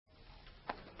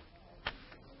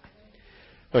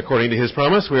According to his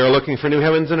promise, we are looking for new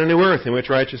heavens and a new earth in which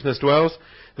righteousness dwells.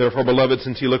 Therefore, beloved,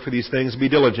 since you look for these things, be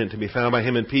diligent to be found by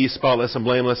him in peace, spotless and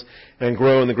blameless, and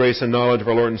grow in the grace and knowledge of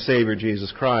our Lord and Savior,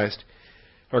 Jesus Christ.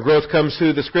 Our growth comes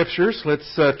through the Scriptures.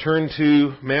 Let's turn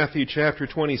to Matthew chapter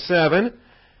 27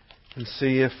 and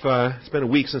see if it's been a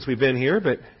week since we've been here,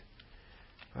 but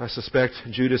I suspect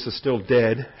Judas is still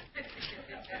dead.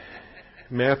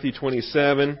 Matthew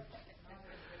 27,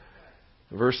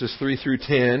 verses 3 through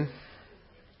 10.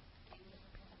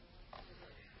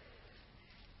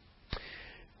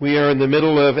 We are in the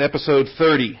middle of episode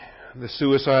 30, the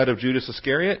suicide of Judas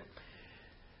Iscariot.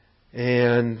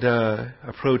 And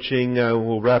approaching,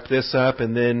 we'll wrap this up,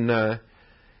 and then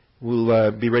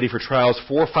we'll be ready for trials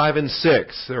 4, 5, and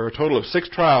 6. There are a total of 6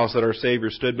 trials that our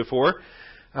Savior stood before.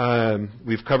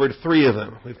 We've covered 3 of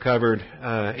them. We've covered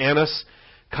Annas,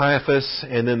 Caiaphas,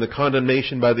 and then the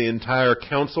condemnation by the entire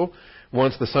council.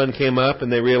 Once the sun came up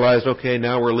and they realized, okay,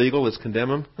 now we're legal, let's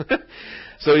condemn him.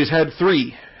 So he's had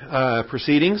 3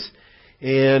 proceedings,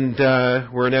 and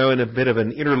we're now in a bit of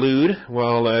an interlude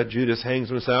while Judas hangs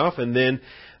himself, and then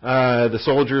the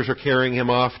soldiers are carrying him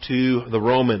off to the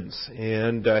Romans,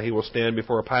 and he will stand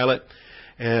before Pilate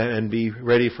and be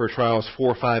ready for trials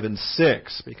 4, 5, and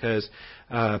 6, because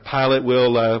Pilate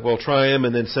will try him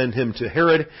and then send him to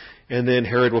Herod, and then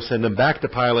Herod will send him back to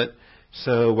Pilate.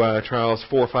 So trials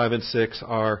 4, 5, and 6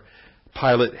 are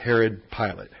Pilate, Herod,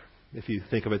 Pilate, if you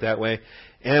think of it that way.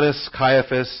 Annas,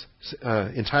 Caiaphas,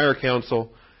 entire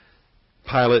council,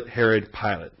 Pilate, Herod,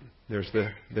 Pilate. There's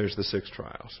the 6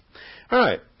 trials. All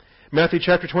right. Matthew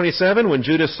chapter 27, when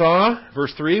Judas saw,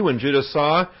 verse 3, when Judas,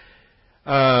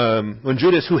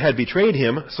 who had betrayed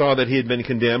him, saw that he had been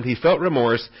condemned, he felt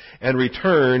remorse and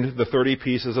returned the 30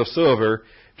 pieces of silver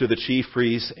to the chief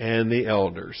priests and the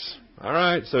elders. All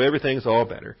right, so everything's all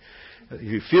better.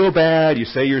 You feel bad, you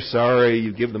say you're sorry,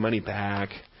 you give the money back.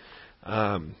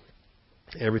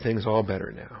 Everything's all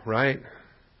better now, right?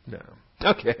 No.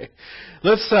 Okay.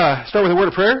 Let's start with a word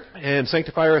of prayer and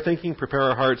sanctify our thinking, prepare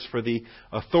our hearts for the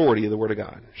authority of the Word of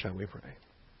God. Shall we pray?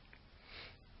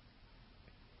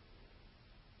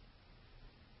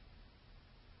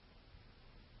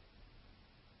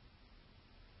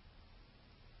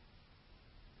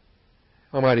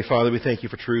 Almighty Father, we thank you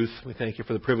for truth. We thank you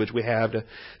for the privilege we have to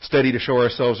study to show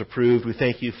ourselves approved. We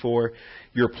thank you for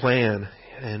your plan,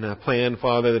 and a plan,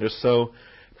 Father, that is so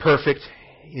perfect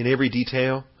in every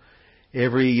detail.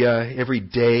 Every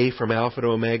day from Alpha to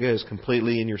Omega is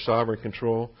completely in your sovereign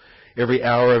control. Every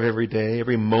hour of every day,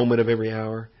 every moment of every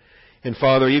hour. And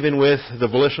Father, even with the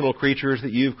volitional creatures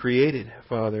that you've created,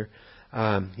 Father,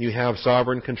 you have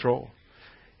sovereign control.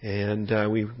 And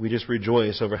we just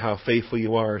rejoice over how faithful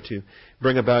you are to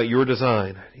bring about your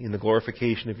design in the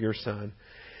glorification of your Son.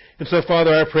 And so,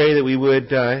 Father, I pray that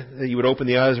that you would open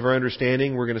the eyes of our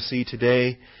understanding. We're going to see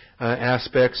today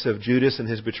aspects of Judas and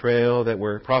his betrayal that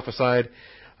were prophesied,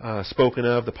 spoken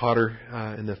of, the potter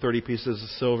and the 30 pieces of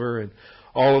silver, and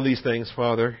all of these things,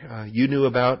 Father, you knew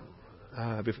about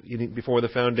before the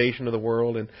foundation of the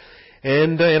world,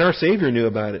 and our Savior knew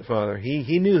about it, Father.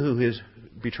 He knew who his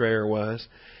betrayer was,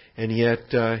 and yet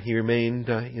he remained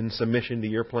in submission to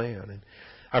your plan. And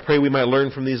I pray we might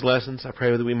learn from these lessons. I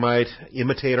pray that we might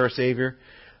imitate our Savior.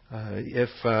 If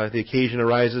the occasion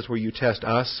arises where you test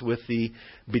us with the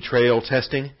betrayal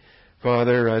testing,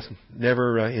 Father, it's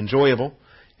never enjoyable,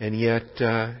 and yet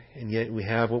we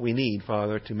have what we need,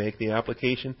 Father, to make the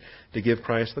application to give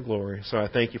Christ the glory. So I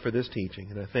thank you for this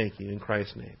teaching, and I thank you in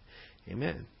Christ's name.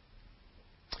 Amen.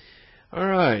 All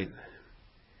right.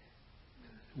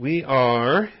 We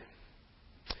are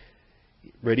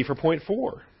ready for point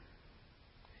 4,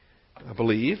 I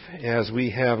believe, as we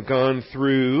have gone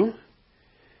through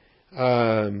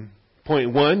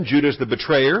point 1, Judas the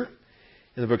betrayer,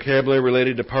 and the vocabulary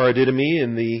related to paradidomi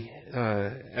and the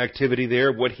activity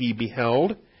there, what he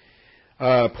beheld.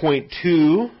 Point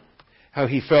 2, how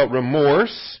he felt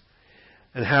remorse,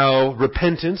 and how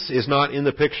repentance is not in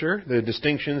the picture, the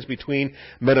distinctions between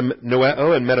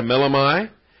metanoeo and metamelomai,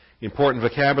 important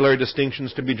vocabulary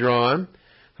distinctions to be drawn.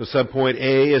 So subpoint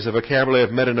A is a vocabulary of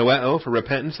metanoeo for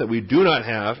repentance that we do not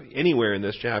have anywhere in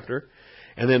this chapter.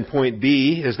 And then point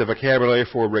B is the vocabulary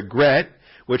for regret,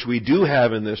 which we do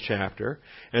have in this chapter.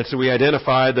 And so we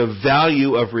identify the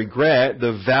value of regret,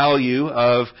 the value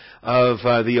of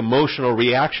the emotional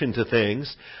reaction to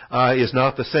things is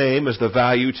not the same as the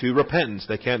value to repentance.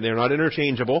 They're not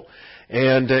interchangeable.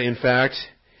 And in fact,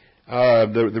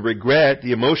 the regret,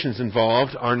 the emotions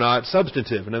involved are not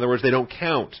substantive. In other words, they don't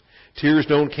count. Tears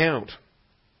don't count.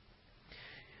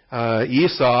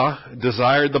 Esau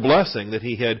desired the blessing that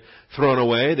he had thrown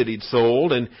away, that he'd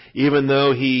sold, and even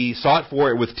though he sought for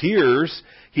it with tears,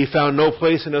 he found no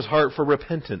place in his heart for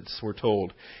repentance, we're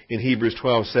told in Hebrews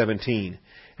 12:17.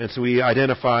 And so we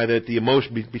identify that the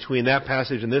emotion between that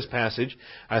passage and this passage,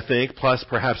 I think, plus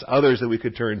perhaps others that we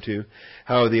could turn to,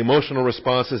 how the emotional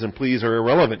responses and pleas are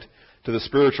irrelevant to the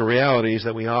spiritual realities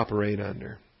that we operate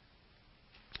under.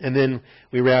 And then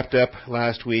we wrapped up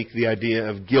last week the idea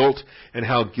of guilt and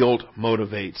how guilt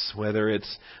motivates, whether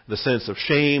it's the sense of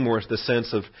shame or it's the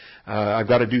sense of, I've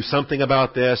got to do something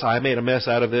about this, I made a mess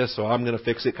out of this, so I'm going to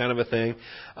fix it kind of a thing.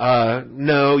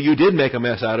 No, you did make a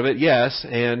mess out of it, yes,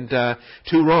 and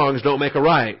two wrongs don't make a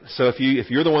right. So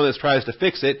if you're the one that tries to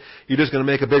fix it, you're just going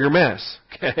to make a bigger mess.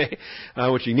 Okay?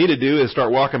 What you need to do is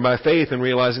start walking by faith and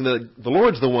realizing that the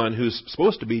Lord's the one who's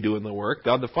supposed to be doing the work.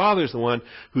 God the Father's the one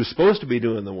who's supposed to be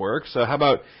doing the work. So how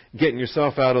about getting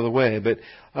yourself out of the way? But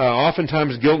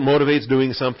oftentimes guilt motivates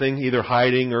doing something, either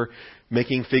hiding or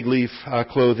making fig leaf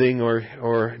clothing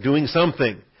or doing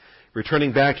something.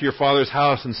 Returning back to your father's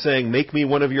house and saying, make me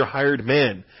one of your hired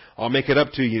men. I'll make it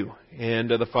up to you. And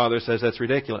the father says, that's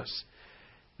ridiculous.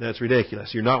 That's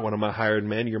ridiculous. You're not one of my hired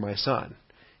men. You're my son.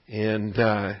 And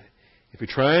if you're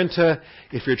trying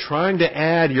to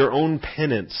add your own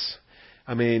penance,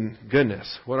 I mean,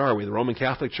 goodness, what are we, the Roman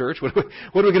Catholic Church? What are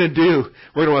we going to do?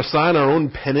 We're going to assign our own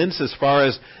penance as far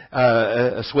as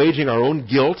assuaging our own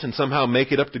guilt and somehow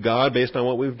make it up to God based on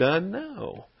what we've done?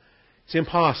 No. It's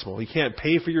impossible. You can't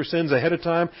pay for your sins ahead of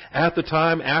time, at the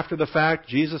time, after the fact.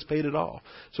 Jesus paid it all.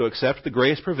 So accept the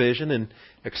grace provision and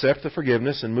accept the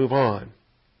forgiveness and move on.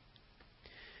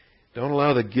 Don't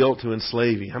allow the guilt to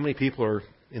enslave you. How many people are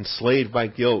enslaved by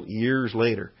guilt years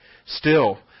later,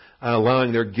 still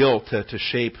allowing their guilt to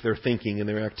shape their thinking and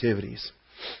their activities?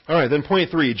 All right, then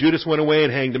point 3. Judas went away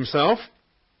and hanged himself.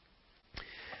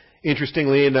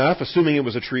 Interestingly enough, assuming it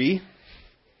was a tree,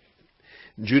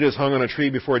 Judas hung on a tree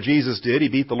before Jesus did. He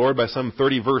beat the Lord by some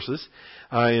 30 verses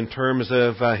in terms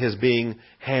of his being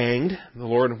hanged. The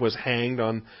Lord was hanged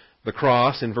on the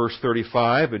cross in verse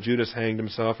 35, but Judas hanged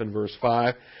himself in verse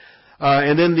 5.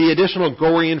 And then the additional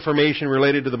gory information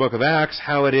related to the book of Acts,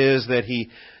 how it is that he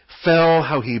fell,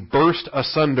 how he burst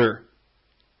asunder.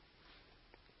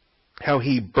 How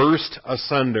he burst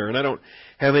asunder. And I don't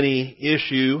have any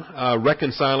issue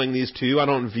reconciling these two. I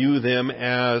don't view them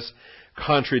as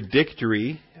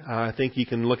contradictory. I think you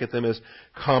can look at them as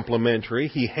complementary.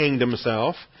 He hanged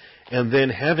himself, and then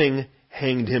having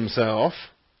hanged himself,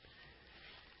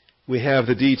 we have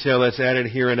the detail that's added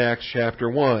here in Acts chapter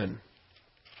 1,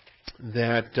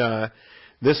 that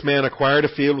this man acquired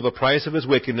a field with the price of his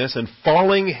wickedness, and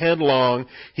falling headlong,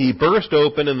 he burst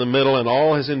open in the middle, and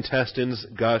all his intestines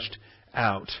gushed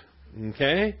out.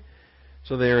 Okay?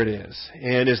 So there it is.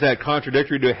 And is that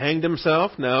contradictory to hanged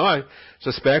himself? No, I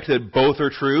suspect that both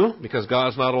are true, because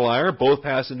God's not a liar. Both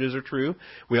passages are true.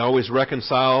 We always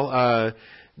reconcile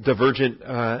divergent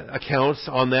accounts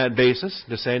on that basis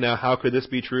to say, now, how could this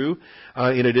be true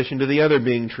in addition to the other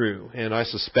being true? And I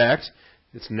suspect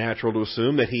it's natural to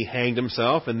assume that he hanged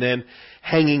himself, and then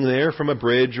hanging there from a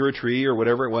bridge or a tree or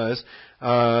whatever it was,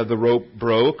 the rope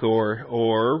broke,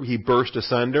 or he burst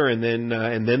asunder, and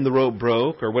then the rope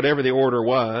broke, or whatever the order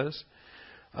was.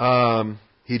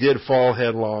 He did fall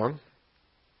headlong,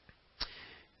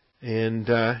 and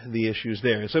the issue's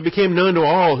there. And so it became known to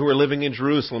all who were living in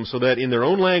Jerusalem, so that in their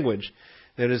own language,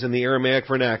 that is in the Aramaic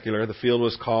vernacular, the field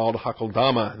was called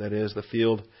Hakeldama, that is the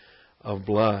field of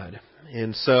blood.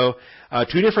 And so,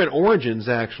 two different origins,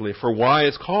 actually, for why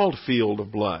it's called Field of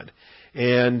Blood.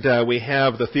 And we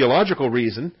have the theological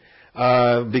reason,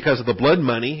 because of the blood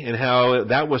money and how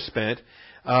that was spent,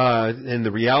 and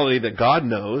the reality that God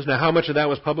knows. Now, how much of that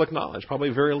was public knowledge? Probably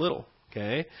very little.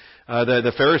 Okay,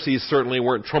 the Pharisees certainly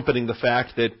weren't trumpeting the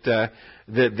fact that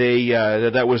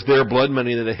that was their blood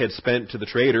money that they had spent to the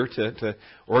traitor to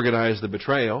organize the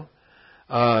betrayal.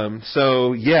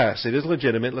 So, yes, it is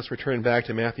legitimate. Let's return back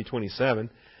to Matthew 27.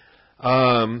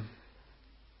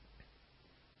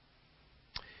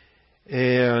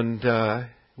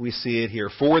 We see it here.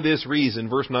 For this reason,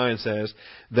 verse 9 says,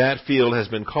 that field has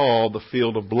been called the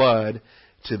field of blood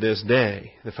to this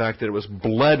day. The fact that it was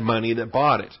blood money that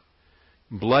bought it.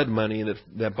 Blood money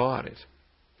that bought it.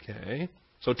 Okay?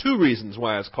 So 2 reasons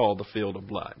why it's called the field of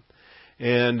blood.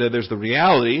 And there's the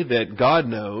reality that God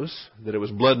knows that it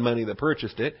was blood money that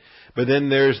purchased it. But then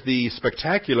there's the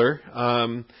spectacular,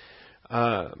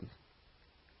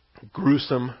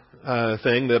 gruesome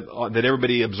thing that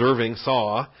everybody observing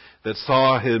saw, that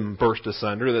saw him burst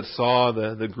asunder, that saw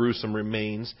the gruesome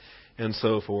remains, and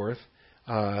so forth.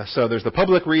 So there's the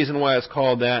public reason why it's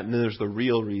called that, and then there's the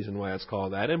real reason why it's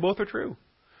called that, and both are true.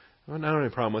 Well, I don't have any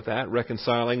problem with that,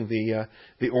 reconciling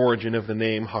the origin of the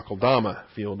name Hakeldama,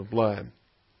 field of blood.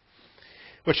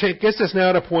 Which gets us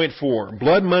now to point 4.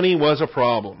 Blood money was a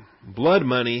problem. Blood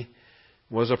money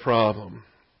was a problem.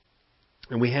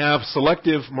 And we have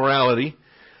selective morality,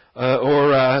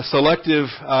 or selective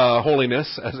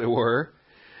holiness, as it were.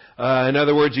 In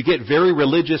other words, you get very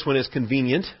religious when it's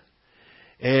convenient.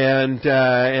 And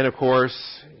of course,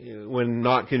 when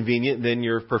not convenient, then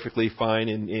you're perfectly fine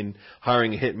in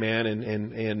hiring a hitman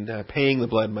and paying the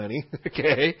blood money.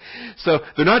 Okay? So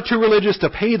they're not too religious to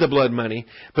pay the blood money,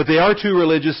 but they are too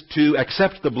religious to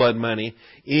accept the blood money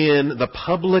in the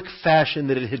public fashion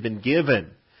that it had been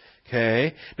given.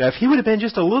 Okay? Now, if he would have been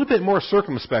just a little bit more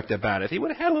circumspect about it, if he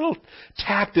would have had a little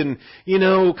tact and,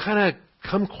 kind of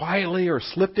come quietly or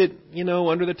slipped it,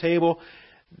 under the table,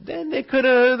 then they could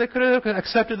have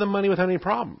accepted the money without any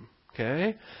problem.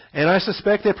 Okay? And I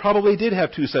suspect they probably did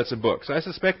have 2 sets of books. I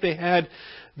suspect they had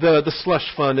the slush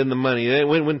fund and the money.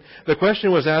 When the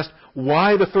question was asked,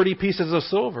 why the 30 pieces of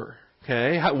silver?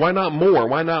 Okay? Why not more?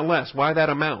 Why not less? Why that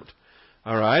amount?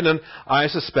 All right? And I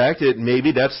suspect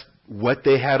maybe that's what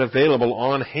they had available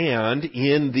on hand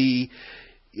in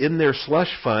their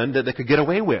slush fund that they could get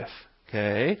away with.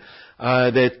 Okay?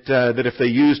 That if they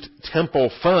used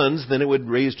temple funds, then it would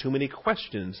raise too many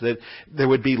questions. That there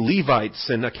would be Levites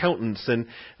and accountants and,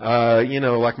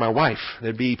 like my wife.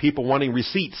 There'd be people wanting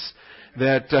receipts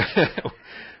that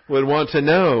would want to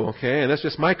know. Okay, and that's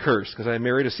just my curse because I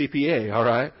married a CPA. All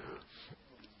right,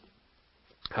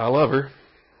 I love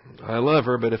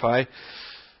her, but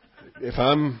if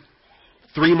I'm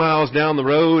 3 miles down the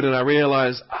road and I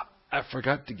realize I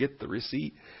forgot to get the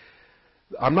receipt,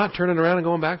 I'm not turning around and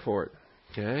going back for it.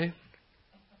 Okay?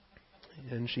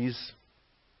 And she's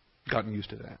gotten used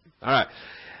to that. All right.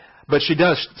 But she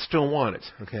does still want it.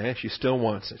 Okay? She still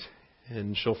wants it.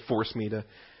 And she'll force me to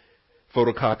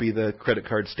photocopy the credit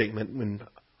card statement and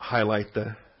highlight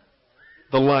the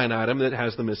line item that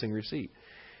has the missing receipt.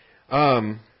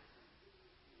 Now,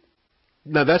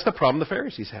 that's the problem the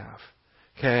Pharisees have.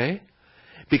 Okay?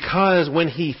 Because when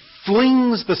he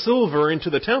flings the silver into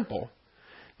the temple,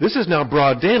 this is now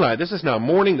broad daylight. This is now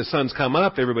morning. The sun's come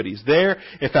up. Everybody's there.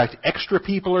 In fact, extra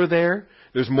people are there.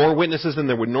 There's more witnesses than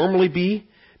there would normally be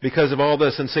because of all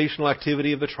the sensational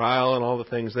activity of the trial and all the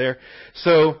things there.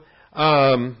 So,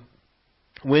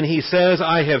 when he says,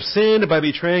 I have sinned by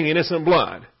betraying innocent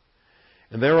blood,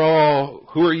 and they're all,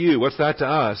 who are you? What's that to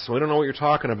us? We don't know what you're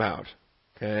talking about.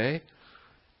 Okay?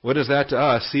 What is that to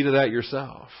us? See to that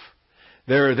yourself.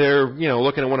 They're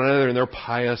looking at one another in their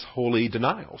pious, holy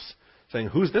denials. Saying,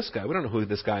 who's this guy? We don't know who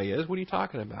this guy is. What are you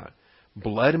talking about?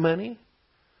 Blood money?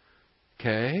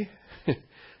 Okay.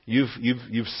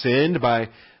 You've sinned by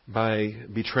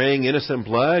betraying innocent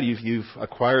blood. You've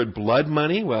acquired blood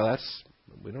money. Well,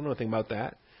 we don't know anything about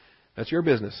that. That's your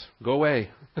business. Go away.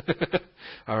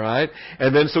 All right.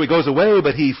 And then so he goes away,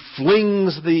 but he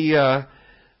flings the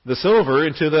silver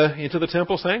into the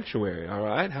temple sanctuary. All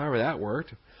right. However that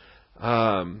worked.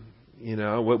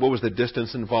 What was the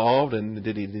distance involved, and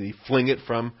did he fling it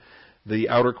from the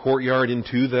outer courtyard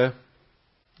into the,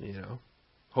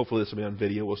 hopefully this will be on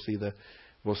video. We'll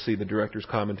see the director's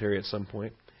commentary at some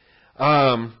point.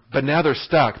 But now they're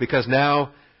stuck because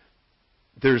now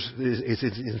it's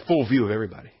in full view of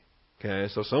everybody. Okay,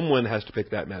 so someone has to pick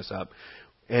that mess up,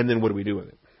 and then what do we do with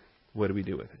it? What do we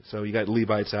do with it? So you got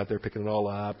Levites out there picking it all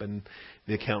up, and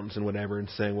the accountants and whatever, and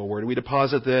saying, well, where do we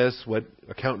deposit this? What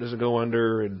account does it go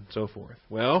under? And so forth.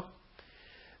 Well,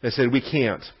 they said, we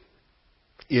can't.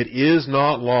 It is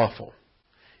not lawful.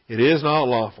 It is not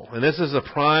lawful. And this is a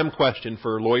prime question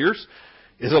for lawyers.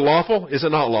 Is it lawful? Is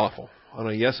it not lawful? On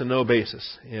a yes and no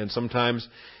basis. And sometimes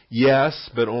yes,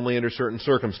 but only under certain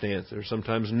circumstances. Or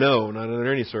sometimes no, not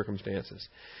under any circumstances.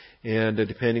 And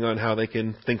depending on how they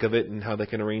can think of it and how they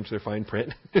can arrange their fine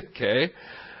print. Okay.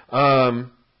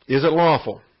 Is it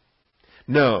lawful?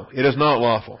 No, it is not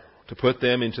lawful to put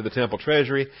them into the temple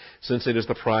treasury since it is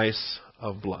the price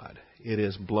of blood. It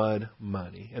is blood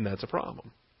money, and that's a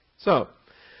problem. So,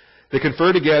 they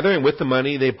conferred together, and with the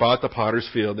money they bought the potter's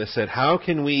field. They said, how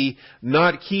can we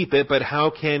not keep it, but how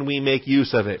can we make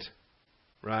use of it?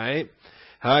 Right?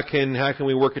 How can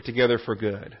we work it together for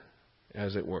good,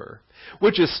 as it were?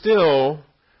 Which is still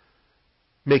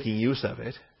making use of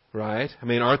it, right? I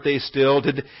mean, aren't they still...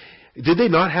 Did they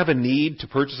not have a need to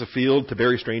purchase a field to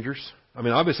bury strangers? I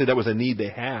mean, obviously that was a need they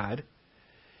had.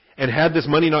 And had this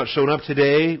money not shown up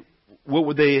today,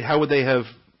 how would they have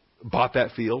bought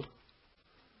that field?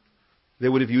 They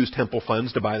would have used temple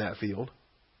funds to buy that field.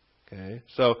 Okay,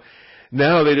 so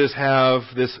now they just have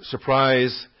this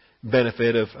surprise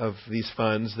benefit of these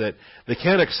funds that they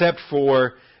can't accept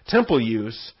for temple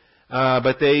use,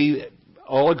 but they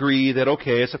all agree that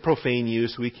okay, it's a profane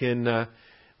use. We can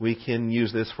we can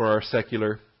use this for our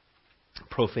secular,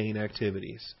 profane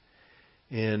activities.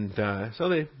 And so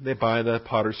they buy the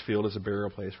potter's field as a burial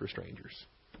place for strangers.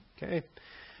 Okay,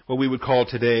 what we would call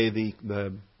today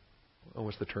the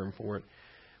what's the term for it?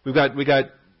 We got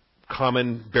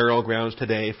common burial grounds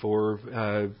today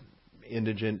for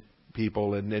indigent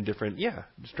people and different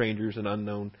strangers and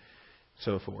unknown,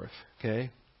 so forth. Okay.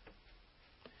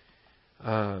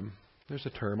 There's a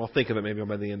term. I'll think of it maybe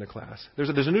by the end of class. There's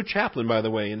a new chaplain, by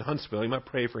the way, in Huntsville. You might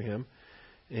pray for him.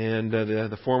 And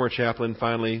the former chaplain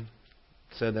finally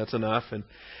said that's enough. And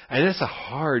it's a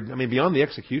hard. I mean, beyond the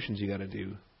executions you got to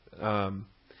do.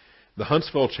 The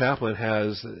Huntsville chaplain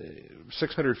has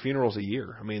 600 funerals a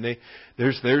year. I mean,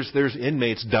 there's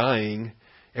inmates dying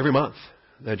every month,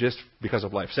 just because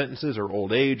of life sentences or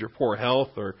old age or poor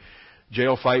health or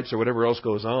jail fights or whatever else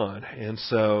goes on. And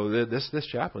so this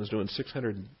chaplain is doing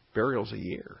 600 burials a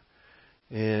year,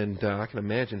 and I can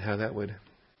imagine how that would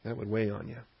weigh on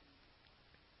you.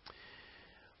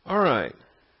 All right,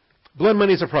 blood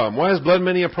money is a problem. Why is blood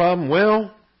money a problem?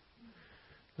 Well,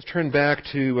 let's turn back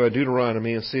to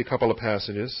Deuteronomy and see a couple of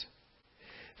passages.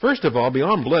 First of all,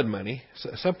 beyond blood money,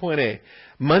 subpoint A,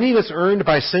 money that's earned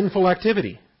by sinful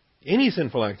activity, any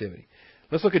sinful activity.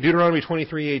 Let's look at Deuteronomy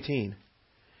 23:18,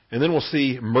 and then we'll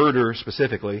see murder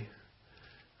specifically.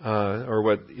 Or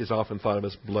what is often thought of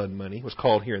as blood money, was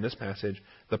called here in this passage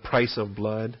the price of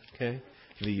blood, okay?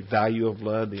 The value of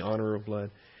blood, the honor of blood.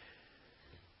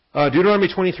 Deuteronomy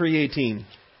 23:18.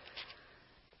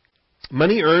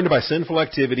 Money earned by sinful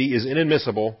activity is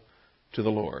inadmissible to the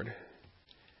Lord.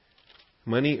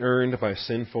 Money earned by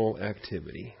sinful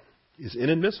activity is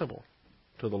inadmissible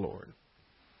to the Lord.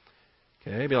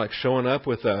 Okay, it'd be like showing up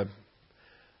with a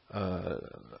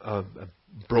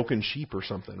broken sheep or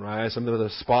something, right? Something with a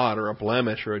spot or a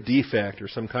blemish or a defect or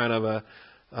some kind of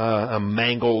a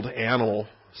mangled animal,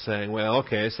 saying, well,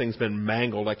 okay, this thing's been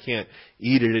mangled. I can't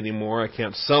eat it anymore. I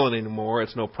can't sell it anymore.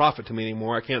 It's no profit to me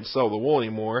anymore. I can't sell the wool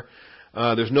anymore.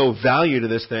 There's no value to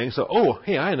this thing. So,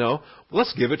 hey, I know.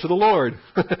 Let's give it to the Lord.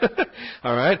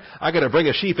 All right? I got to bring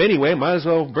a sheep anyway. Might as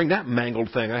well bring that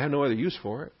mangled thing. I have no other use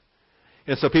for it.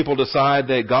 And so people decide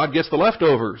that God gets the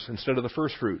leftovers instead of the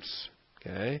first fruits.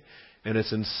 Okay? And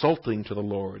it's insulting to the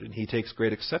Lord, and He takes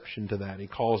great exception to that. He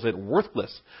calls it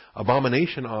worthless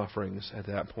abomination offerings at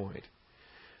that point.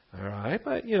 All right,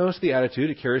 but it's the attitude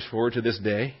it carries forward to this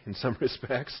day in some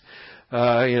respects.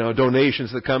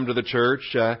 Donations that come to the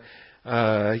church.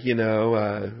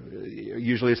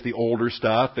 Usually it's the older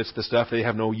stuff. It's the stuff they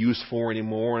have no use for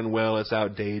anymore, and it's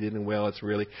outdated, and it's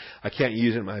really, I can't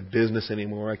use it in my business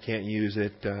anymore. I can't use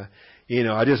it.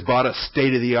 I just bought a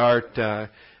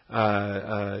state-of-the-art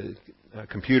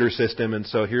computer system, and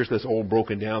so here's this old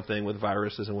broken down thing with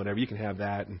viruses and whatever. You can have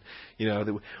that, and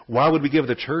why would we give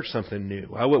the church something new?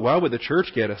 Why would the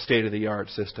church get a state-of-the-art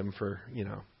system for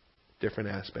different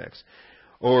aspects?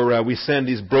 Or we send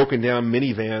these broken down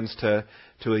minivans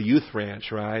to a youth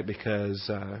ranch, right? Because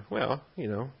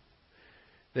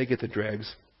they get the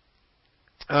dregs.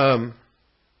 What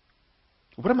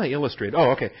am I illustrating?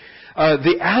 Oh, okay.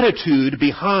 The attitude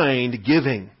behind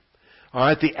giving. All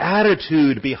right, the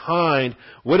attitude behind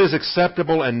what is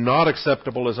acceptable and not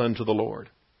acceptable is unto the Lord.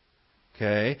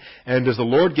 Okay? And does the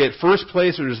Lord get first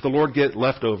place, or does the Lord get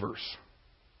leftovers?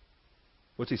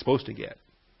 What's He supposed to get?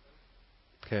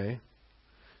 Okay?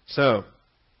 So,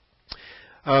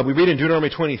 we read in Deuteronomy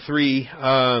 23,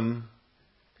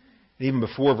 even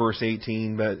before verse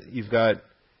 18, but you've got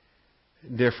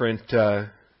different,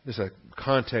 there's a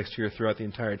context here throughout the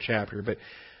entire chapter, but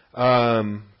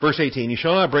verse 18, you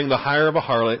shall not bring the hire of a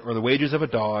harlot or the wages of a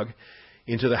dog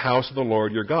into the house of the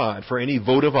Lord your God for any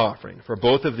votive offering, for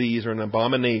both of these are an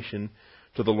abomination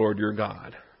to the Lord your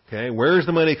God. Okay, where is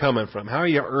the money coming from? How are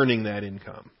you earning that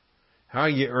income? How are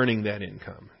you earning that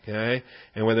income? Okay,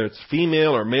 and whether it's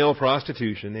female or male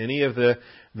prostitution, any of the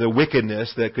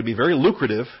wickedness that could be very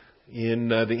lucrative in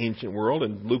the ancient world,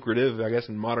 and lucrative, I guess,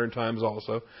 in modern times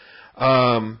also,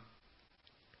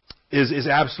 is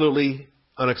absolutely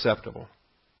unacceptable,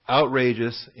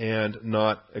 outrageous, and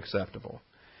not acceptable.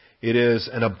 It is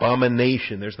an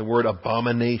abomination. There's the word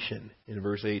abomination in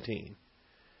verse 18.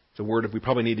 It's a word that we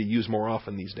probably need to use more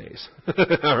often these days.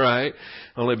 All right?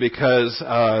 Only because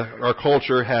our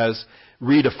culture has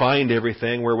redefined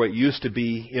everything, where what used to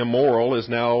be immoral is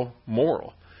now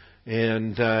moral.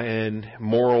 And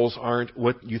morals aren't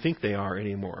what you think they are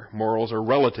anymore. Morals are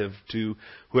relative to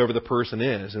whoever the person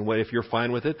is. And if you're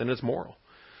fine with it, then it's moral.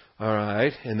 All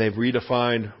right? And they've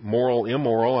redefined moral,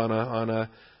 immoral on a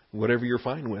whatever you're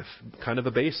fine with kind of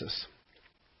a basis.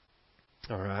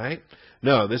 All right?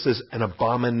 No, this is an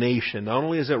abomination. Not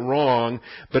only is it wrong,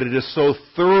 but it is so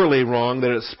thoroughly wrong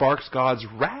that it sparks God's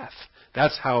wrath.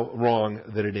 That's how wrong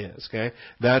that it is. Okay?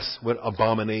 That's what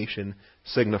abomination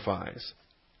signifies.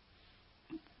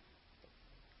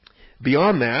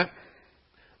 Beyond that,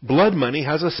 blood money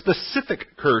has a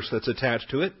specific curse that's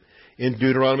attached to it in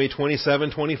Deuteronomy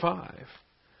 27:25.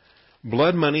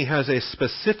 Blood money has a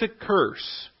specific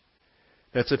curse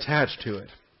that's attached to it.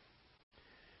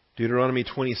 Deuteronomy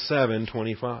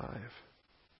 27:25.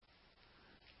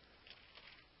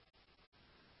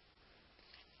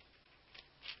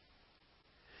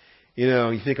 You know,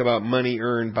 you think about money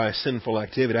earned by sinful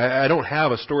activity. I don't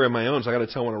have a story of my own, so I got to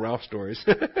tell one of Ralph's stories.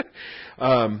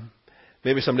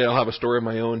 Maybe someday I'll have a story of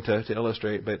my own to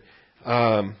illustrate, but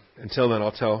until then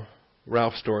I'll tell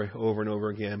Ralph's story over and over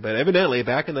again. But evidently,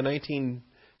 back in the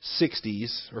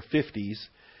 1960s or 50s,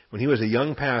 when he was a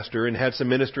young pastor and had some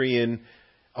ministry in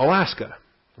Alaska,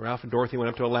 Ralph and Dorothy went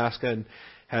up to Alaska and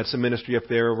had some ministry up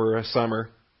there over a summer.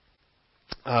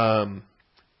 The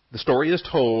story is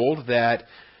told that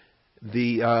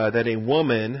that a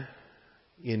woman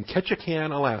in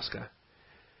Ketchikan, Alaska,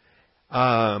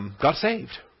 got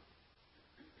saved.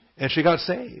 And she got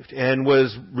saved and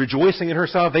was rejoicing in her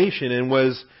salvation and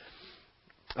was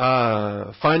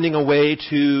finding a way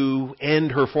to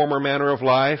end her former manner of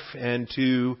life and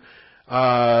to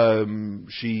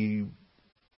she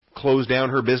closed down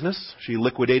her business. She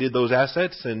liquidated those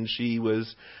assets and she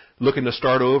was looking to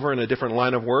start over in a different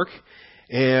line of work.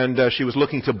 And she was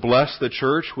looking to bless the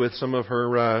church with some of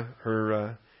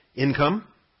her income.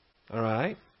 All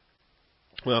right.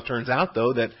 Well, it turns out,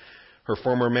 though, that her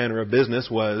former manner of business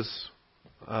was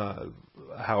a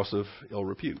house of ill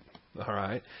repute. All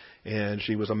right. And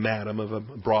she was a madam of a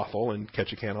brothel in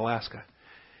Ketchikan, Alaska.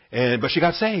 But she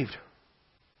got saved.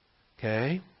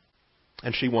 Okay.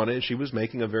 And she was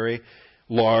making a very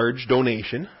large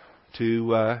donation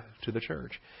to the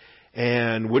church.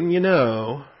 And wouldn't you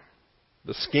know,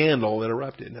 the scandal that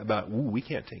erupted about, we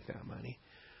can't take that money.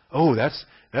 Oh, that's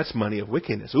money of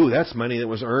wickedness. Oh, that's money that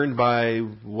was earned by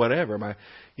whatever.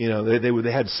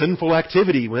 They had sinful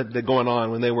activity going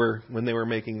on when they were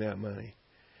making that money.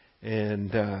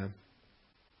 And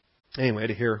anyway,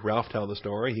 to hear Ralph tell the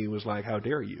story, he was like, "How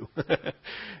dare you?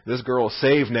 This girl is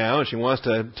saved now, and she wants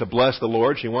to bless the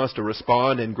Lord. She wants to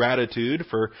respond in gratitude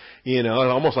for,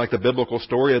 almost like the biblical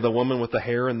story of the woman with the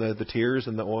hair and the tears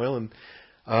and the oil." And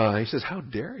he says, "How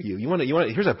dare you? You want to?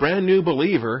 Here's a brand new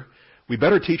believer. We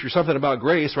better teach her something about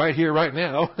grace right here, right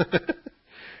now."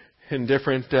 And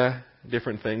different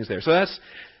things there. So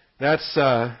that's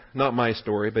not my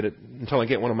story, but until I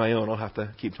get one of my own, I'll have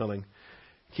to keep telling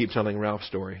Ralph's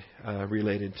story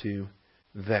related to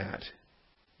that.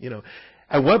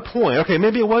 At what point? Okay,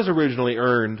 maybe it was originally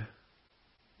earned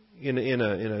in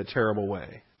a terrible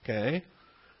way. Okay,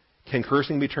 can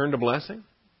cursing be turned to blessing?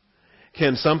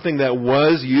 Can something that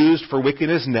was used for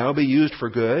wickedness now be used for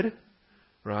good?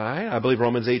 Right? I believe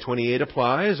Romans 8:28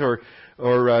 applies, or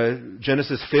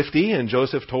Genesis 50, and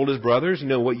Joseph told his brothers,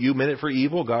 what you meant it for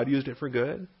evil, God used it for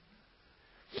good.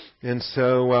 And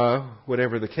so,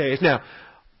 whatever the case. Now,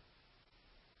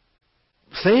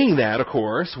 saying that, of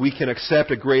course, we can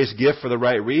accept a grace gift for the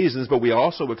right reasons, but we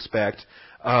also expect,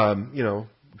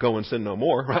 go and sin no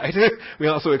more, right? We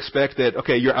also expect that,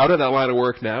 okay, you're out of that line of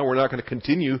work now. We're not going to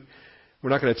continue.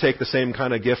 We're not going to take the same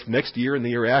kind of gift next year and the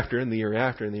year after and the year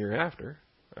after and the year after.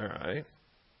 All right.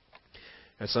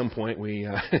 At some point, we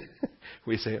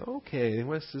say, okay,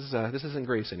 this isn't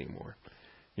grace anymore.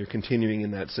 You're continuing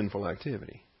in that sinful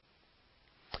activity.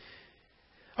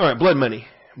 All right, blood money.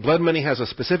 Blood money has a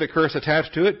specific curse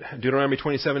attached to it. Deuteronomy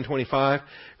 27:25.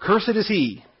 Cursed is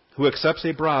he who accepts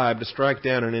a bribe to strike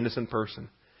down an innocent person.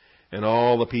 And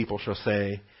all the people shall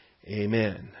say,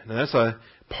 Amen. Now that's a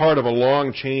part of a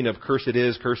long chain of cursed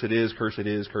is, cursed is, cursed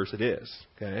is, cursed is.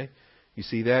 Okay? You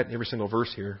see that in every single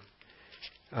verse here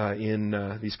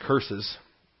in these curses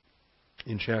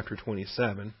in chapter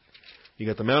 27. You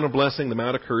got the Mount of Blessing, the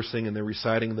Mount of Cursing, and they're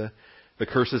reciting the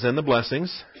curses and the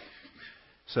blessings.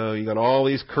 So you got all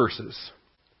these curses.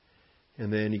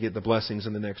 And then you get the blessings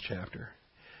in the next chapter.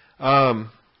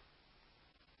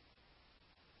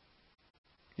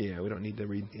 We don't need to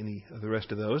read any of the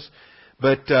rest of those.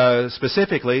 But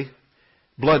specifically,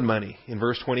 blood money in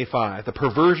verse 25. The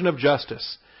perversion of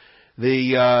justice.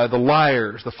 the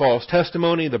liars, the false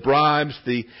testimony, the bribes,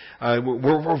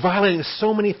 we're violating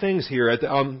so many things here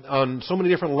on so many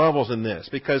different levels in this,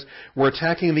 because we're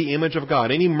attacking the image of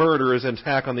God. Any murder is an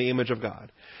attack on the image of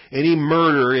God. Any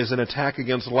murder is an attack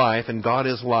against life, and God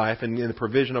is life, and the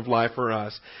provision of life for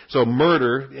us. So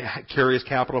murder carries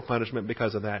capital punishment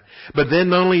because of that. But then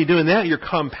not only are you doing that, you're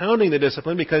compounding the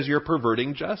discipline because you're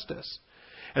perverting justice.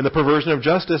 And the perversion of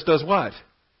justice does what?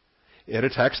 It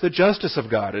attacks the justice of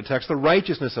God. It attacks the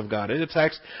righteousness of God. It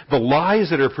attacks the lies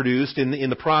that are produced in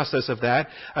the process of that,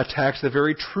 attacks the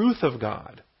very truth of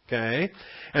God. Okay?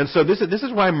 And so this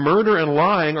is why murder and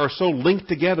lying are so linked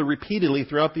together repeatedly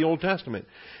throughout the Old Testament.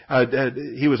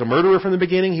 He was a murderer from the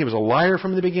beginning. He was a liar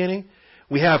from the beginning.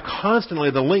 We have constantly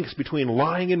the links between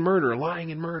lying and murder,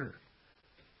 lying and murder.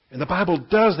 And the Bible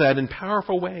does that in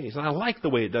powerful ways. And I like the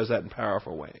way it does that in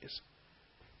powerful ways.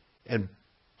 And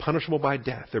punishable by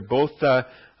death. They're both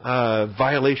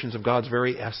violations of God's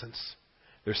very essence.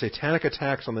 They're satanic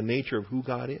attacks on the nature of who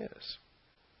God is.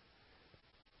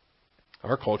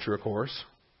 Our culture, of course,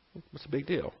 what's the big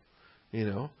deal?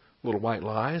 Little white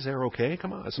lies, they're okay.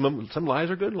 Come on, some lies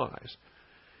are good lies,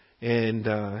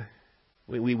 and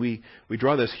we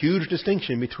draw this huge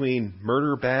distinction between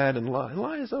murder bad and lie. And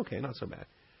lie is okay, not so bad.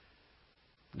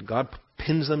 God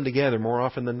pins them together more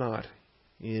often than not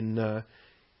in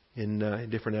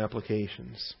different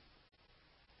applications.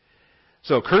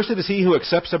 So, cursed is he who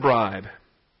accepts a bribe.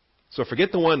 So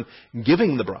forget the one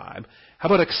giving the bribe. How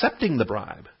about accepting the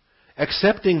bribe?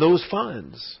 Accepting those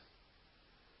funds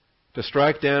to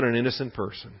strike down an innocent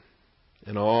person.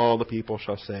 And all the people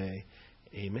shall say,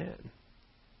 Amen.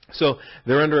 So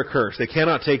they're under a curse. They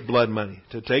cannot take blood money.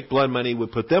 To take blood money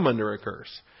would put them under a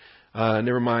curse.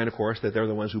 Never mind, of course, that they're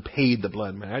the ones who paid the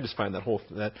blood money. I just find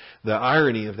that the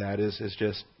irony of that is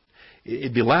just,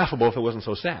 it'd be laughable if it wasn't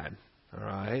so sad. All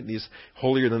right, these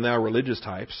holier-than-thou religious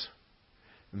types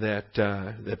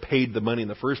that paid the money in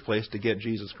the first place to get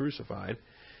Jesus crucified,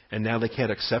 and now they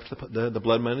can't accept the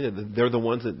blood money. They're the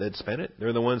ones that spent it.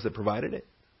 They're the ones that provided it.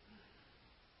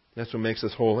 That's what makes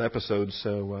this whole episode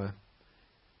so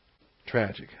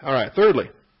tragic. All right, thirdly,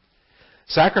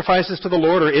 sacrifices to the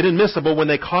Lord are inadmissible when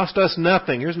they cost us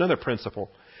nothing. Here's another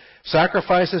principle.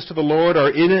 Sacrifices to the Lord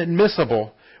are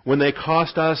inadmissible when they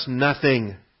cost us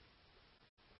nothing.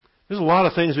 There's a lot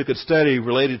of things we could study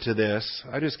related to this.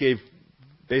 I just gave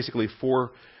basically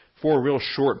four real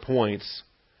short points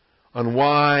on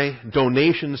why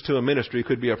donations to a ministry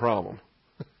could be a problem.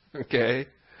 Okay?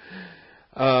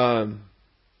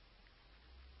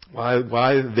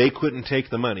 Why they couldn't take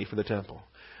the money for the temple.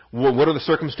 What are the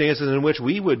circumstances in which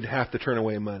we would have to turn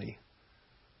away money?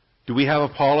 Do we have a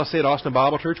policy at Austin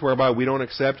Bible Church whereby we don't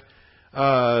accept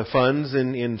funds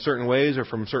in certain ways or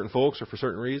from certain folks or for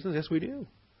certain reasons? Yes, we do.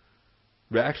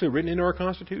 They're actually written into our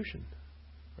Constitution.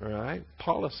 All right?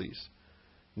 Policies.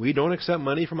 We don't accept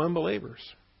money from unbelievers.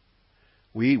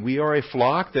 We are a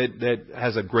flock that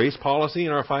has a grace policy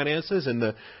in our finances, and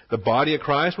the body of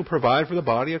Christ will provide for the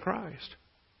body of Christ.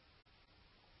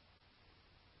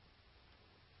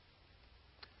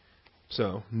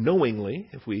 So, knowingly,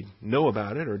 if we know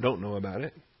about it or don't know about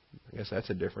it, I guess that's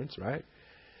a difference, right?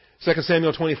 2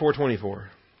 Samuel 24:24.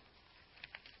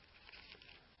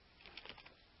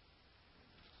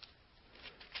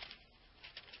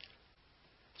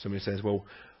 Somebody says, well,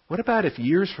 what about if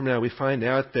years from now we find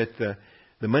out that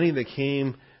the money that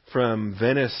came from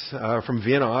Vienna,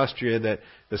 Austria, that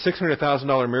the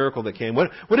 $600,000 miracle that came, what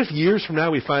if years from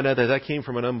now we find out that came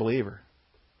from an unbeliever?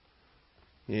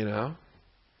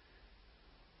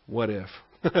 What if?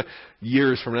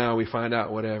 Years from now we find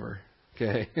out whatever.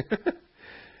 Okay?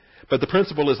 But the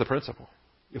principle is the principle.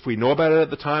 If we know about it at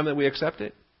the time that we accept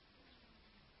it,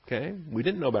 okay? We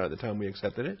didn't know about it at the time we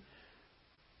accepted it.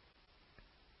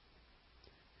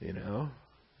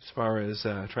 As far as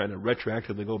trying to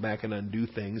retroactively go back and undo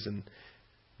things and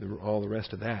all the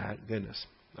rest of that. Goodness.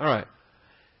 All right.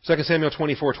 2 Samuel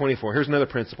 24:24. Here's another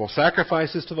principle.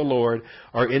 Sacrifices to the Lord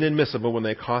are inadmissible when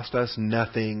they cost us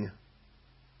nothing.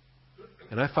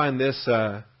 And I find this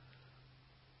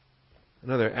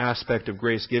another aspect of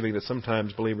grace giving that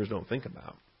sometimes believers don't think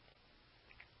about.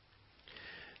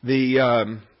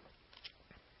 David's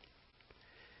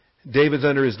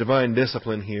under his divine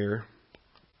discipline here,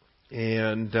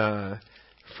 and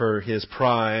for his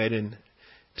pride and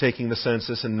taking the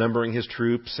census and numbering his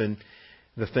troops and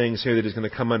the things here that he's going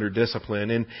to come under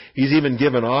discipline. And he's even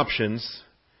given options,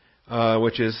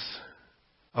 which is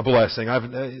a blessing.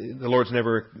 The Lord's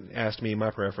never asked me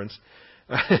my preference.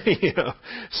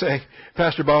 Say,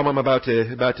 Pastor Baum, I'm about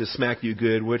to smack you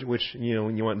good. Which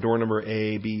you want door number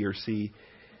A, B, or C?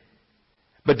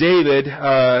 But David,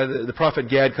 the prophet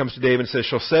Gad comes to David and says,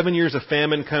 "Shall 7 years of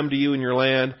famine come to you in your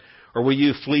land? Or will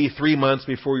you flee 3 months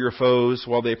before your foes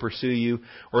while they pursue you?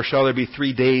 Or shall there be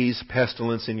 3 days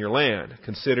pestilence in your land?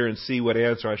 Consider and see what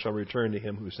answer I shall return to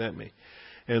him who sent me."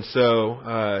 And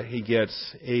so he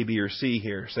gets A, B, or C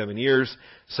here. 7 years,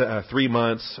 3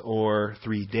 months, or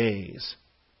 3 days.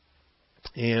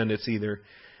 And it's either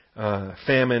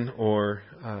famine or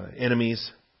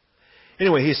enemies.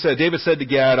 Anyway, David said to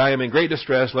Gad, "I am in great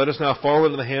distress. Let us now fall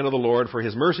into the hand of the Lord, for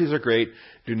his mercies are great.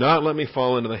 Do not let me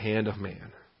fall into the hand of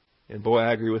man." And boy,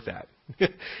 I agree with that.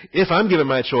 If I'm given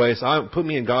my choice, put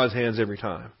me in God's hands every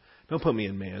time. Don't put me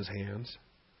in man's hands.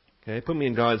 Okay? Put me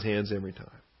in God's hands every time.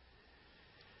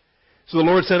 So the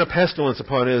Lord sent a pestilence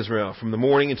upon Israel from the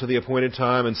morning until the appointed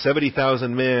time, and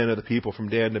 70,000 men of the people from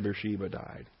Dan to Beersheba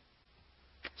died.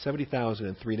 70,000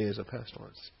 in 3 days of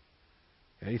pestilence.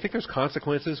 Okay? You think there's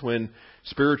consequences when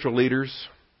spiritual leaders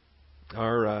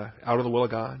are out of the will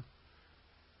of God?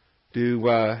 Do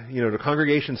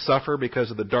congregations suffer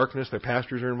because of the darkness their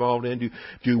pastors are involved in?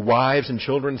 Do wives and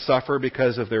children suffer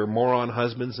because of their moron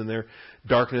husbands and their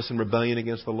darkness and rebellion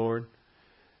against the Lord?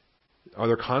 Are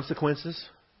there consequences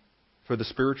for the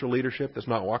spiritual leadership that's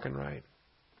not walking right?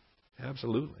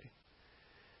 Absolutely.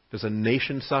 Does a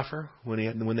nation suffer when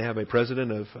they have a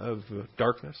president of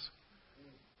darkness?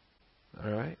 All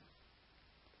right.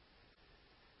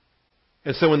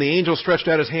 And so when the angel stretched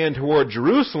out his hand toward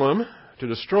Jerusalem to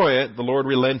destroy it, the Lord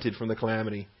relented from the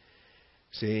calamity.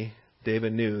 See,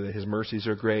 David knew that his mercies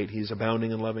are great. He's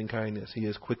abounding in loving kindness. He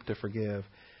is quick to forgive.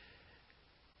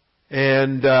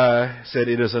 And said,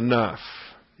 "It is enough.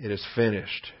 It is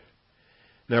finished.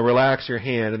 Now relax your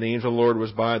hand." And the angel of the Lord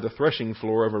was by the threshing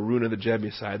floor of Araunah the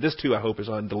Jebusite. This too, I hope, is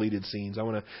on deleted scenes. I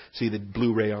want to see the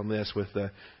Blu-ray on this with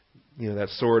that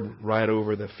sword right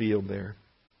over the field there.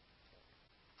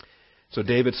 So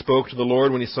David spoke to the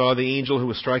Lord when he saw the angel who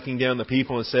was striking down the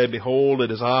people and said, "Behold, it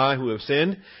is I who have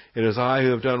sinned. It is I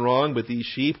who have done wrong. But these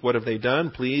sheep, what have they done?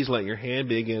 Please let your hand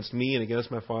be against me and against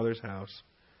my father's house."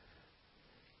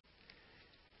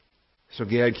 So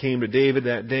Gad came to David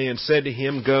that day and said to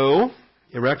him, "Go,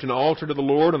 erect an altar to the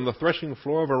Lord on the threshing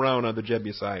floor of Araunah the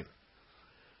Jebusite."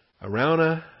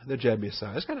 Araunah the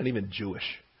Jebusite. That's not even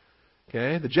Jewish.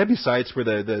 Okay? The Jebusites were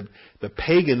the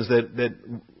pagans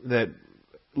that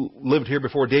lived here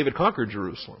before David conquered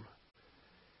Jerusalem.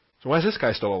 So why is this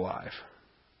guy still alive?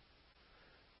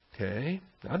 Okay,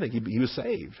 I think he was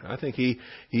saved. I think he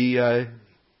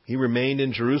remained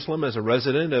in Jerusalem as a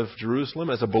resident of Jerusalem,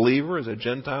 as a believer, as a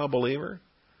Gentile believer.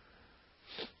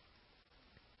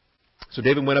 So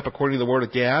David went up according to the word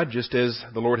of Gad, just as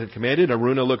the Lord had commanded.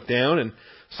 Araunah looked down and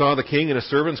saw the king and his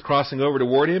servants crossing over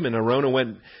toward him, and Araunah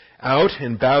went out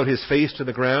and bowed his face to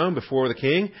the ground before the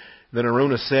king. Then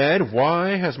Araunah said,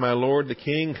 "Why has my lord the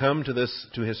king come to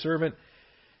his servant?"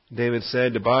 David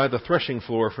said, "To buy the threshing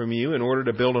floor from you in order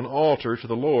to build an altar to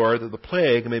the Lord, that the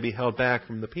plague may be held back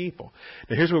from the people."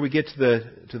 Now here's where we get to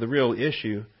the real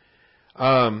issue.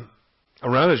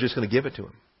 Araunah is just going to give it to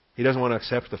him. He doesn't want to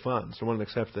accept the funds. He doesn't want to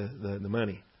accept the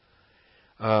money.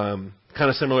 Kind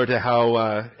of similar to how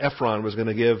Ephron was going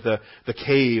to give the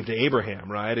cave to Abraham,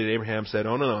 right? And Abraham said,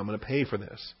 "Oh, no, I'm going to pay for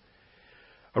this."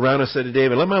 Araunah said to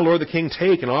David, "Let my lord the king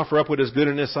take and offer up what is good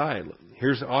in his sight.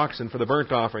 Here's oxen for the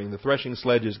burnt offering, the threshing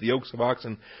sledges, the yokes of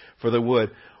oxen for the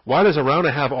wood." Why does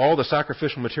Araunah have all the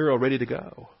sacrificial material ready to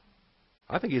go?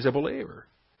 I think he's a believer.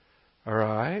 All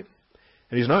right?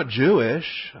 And he's not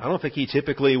Jewish. I don't think he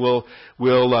typically will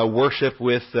worship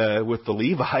with the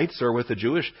Levites or with the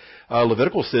Jewish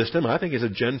Levitical system. I think he's a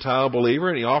Gentile believer,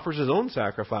 and he offers his own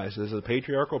sacrifices as a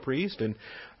patriarchal priest and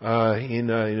in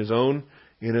his own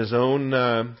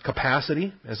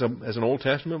capacity as an Old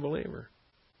Testament believer.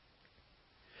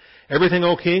 "Everything,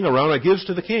 O king, Araunah gives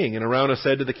to the king." And Araunah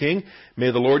said to the king,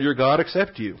 "May the Lord your God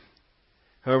accept you."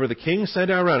 However, the king said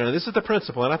to Araunah, and this is the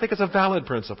principle, and I think it's a valid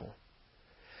principle,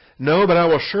 "No, but I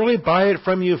will surely buy it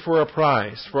from you for a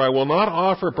price, for I will not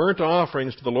offer burnt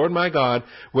offerings to the Lord my God,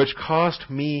 which cost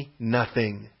me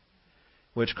nothing."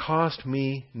 Which cost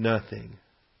me nothing.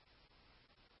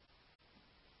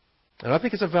 And I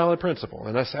think it's a valid principle.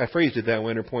 And I phrased it that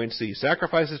way under point C.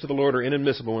 Sacrifices to the Lord are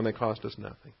inadmissible when they cost us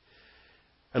nothing.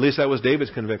 At least that was David's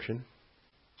conviction.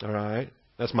 All right?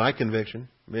 That's my conviction.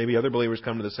 Maybe other believers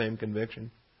come to the same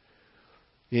conviction.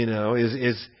 You know,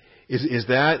 is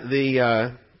that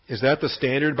the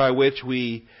standard by which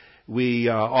we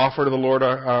offer to the Lord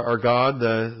our God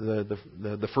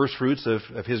the first fruits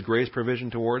of His grace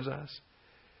provision towards us?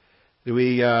 Do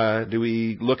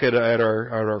we look at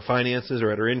our finances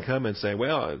or at our income and say,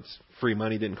 well, it's free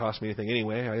money, didn't cost me anything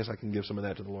anyway. I guess I can give some of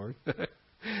that to the Lord.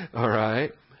 All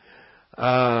right.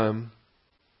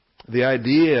 The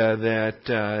idea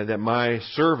that my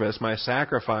service, my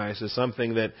sacrifice, is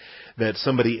something that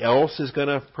somebody else is going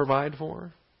to provide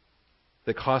for,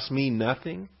 that costs me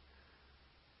nothing.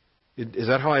 Is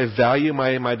that how I value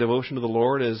my devotion to the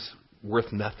Lord, as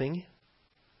worth nothing?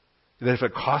 That if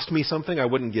it cost me something, I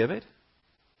wouldn't give it?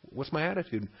 What's my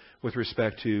attitude with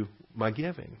respect to my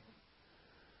giving?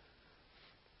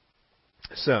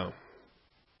 So,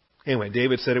 anyway,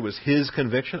 David said it was his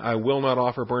conviction. I will not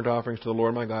offer burnt offerings to the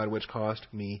Lord my God, which cost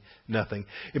me nothing.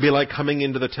 It'd be like coming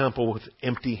into the temple with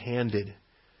empty-handed.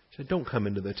 He said, don't come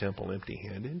into the temple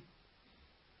empty-handed.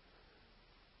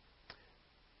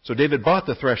 So David bought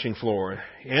the threshing floor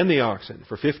and the oxen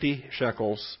for 50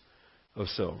 shekels of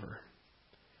silver.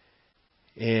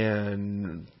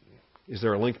 And is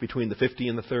there a link between the 50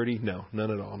 and the 30? No,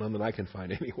 none at all. None that I can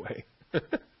find anyway.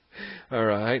 All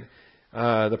right.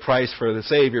 The price for the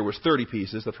Savior was 30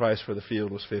 pieces. The price for the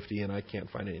field was 50, and I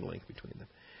can't find any link between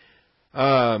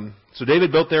them. So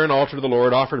David built there an altar to the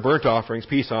Lord, offered burnt offerings,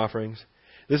 peace offerings.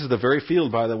 This is the very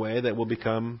field, by the way, that will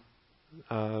become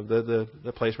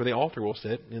the place where the altar will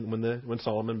sit when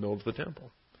Solomon builds the temple.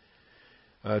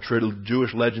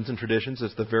 Jewish legends and traditions,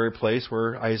 it's the very place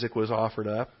where Isaac was offered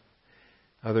up.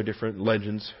 Other different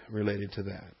legends related to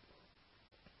that.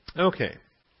 Okay.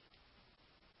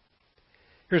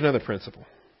 Here's another principle.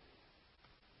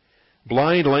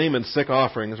 Blind, lame, and sick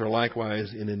offerings are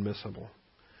likewise inadmissible.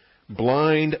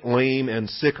 Blind, lame, and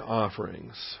sick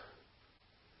offerings.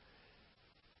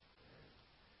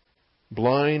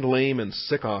 Blind, lame, and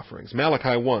sick offerings.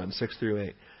 Malachi 1, 6 through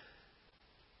 8.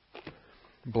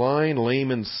 Blind, lame,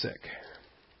 and sick.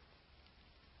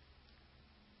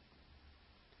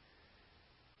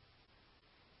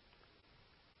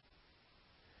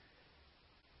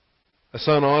 A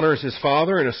son honors his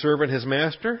father and a servant his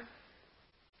master.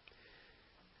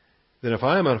 Then if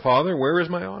I am a father, where is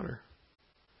my honor?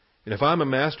 And if I'm a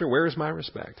master, where is my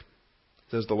respect?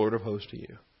 Says the Lord of hosts to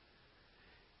you.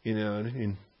 You know,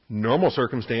 in normal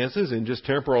circumstances, in just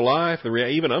temporal life,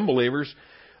 even unbelievers,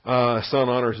 a son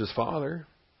honors his father.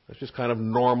 That's just kind of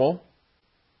normal.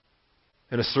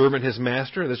 And a servant his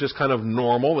master. That's just kind of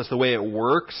normal. That's the way it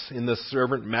works in the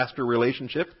servant-master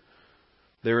relationship.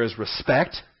 There is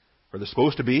respect. Or there's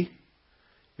supposed to be.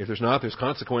 If there's not, there's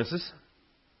consequences.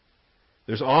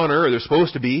 There's honor, or there's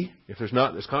supposed to be. If there's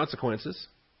not, there's consequences.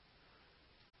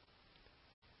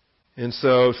 And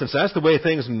so, since that's the way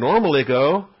things normally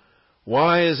go,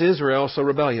 why is Israel so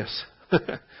rebellious?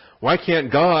 Why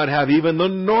can't God have even the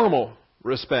normal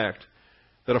respect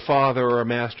that a father or a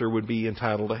master would be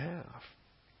entitled to have?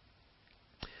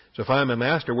 So if I'm a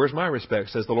master, where's my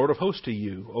respect? Says the Lord of hosts to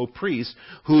you, O priests,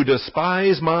 who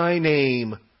despise my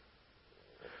name.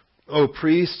 O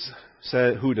priests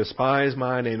who despise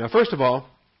my name. Now, first of all,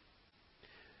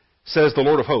 says the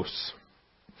Lord of hosts.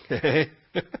 Okay?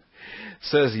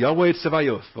 Says Yahweh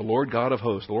Tsevayoth, the Lord God of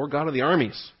hosts, the Lord God of the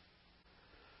armies.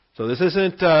 So this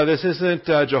isn't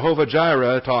Jehovah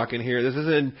Jireh talking here. This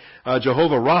isn't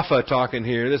Jehovah Rapha talking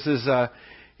here. This is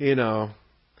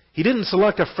he didn't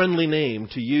select a friendly name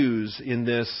to use in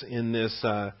this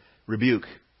rebuke.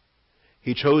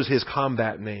 He chose his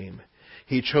combat name.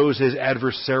 He chose his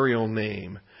adversarial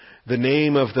name. The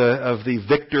name of the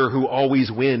victor who always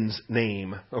wins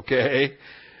name. Okay?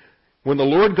 When the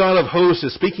Lord God of hosts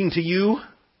is speaking to you,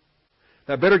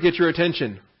 that better get your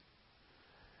attention.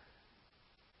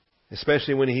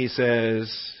 Especially when he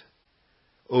says,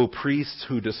 O priests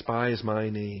who despise my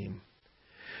name.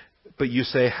 But you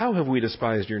say, how have we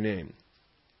despised your name?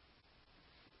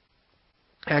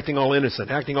 Acting all innocent,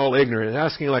 acting all ignorant,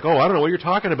 asking like, oh, I don't know what you're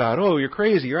talking about. Oh, you're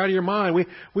crazy. You're out of your mind.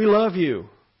 We love you.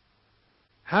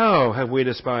 How have we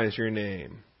despised your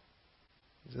name?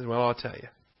 He says, well, I'll tell you.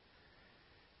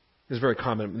 This is very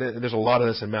common. There's a lot of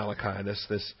this in Malachi,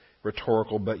 this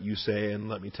rhetorical, but you say, and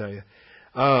let me tell you.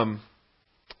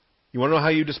 You want to know how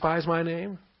you despise my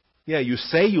name? Yeah, you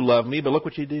say you love me, but look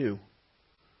what you do.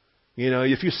 You know,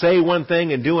 if you say one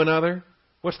thing and do another,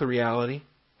 what's the reality?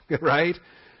 Right?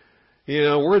 You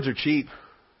know, words are cheap.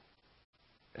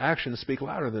 Actions speak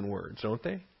louder than words, don't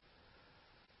they?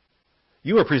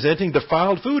 You are presenting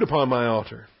defiled food upon my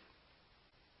altar.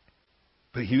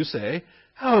 But you say,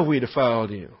 how have we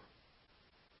defiled you?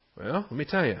 Well, let me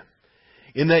tell you.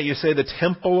 In that you say the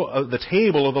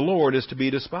table of the Lord is to be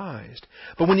despised.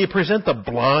 But when you present the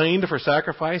blind for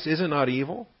sacrifice, is it not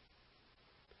evil?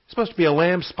 It's supposed to be a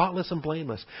lamb spotless and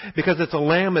blameless. Because it's a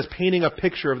lamb that's painting a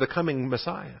picture of the coming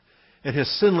Messiah and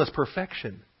his sinless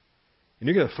perfection. And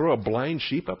you're going to throw a blind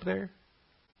sheep up there?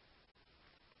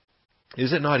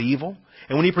 Is it not evil?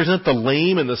 And when you present the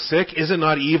lame and the sick, is it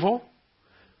not evil?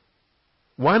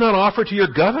 Why not offer to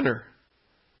your governor?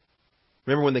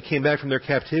 Remember when they came back from their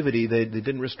captivity, they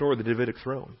didn't restore the Davidic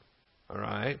throne. All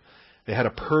right? They had a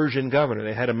Persian governor.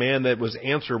 They had a man that was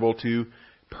answerable to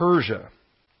Persia.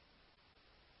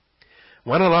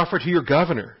 Why not offer to your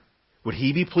governor? Would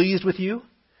he be pleased with you?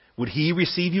 Would he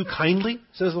receive you kindly,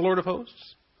 says the Lord of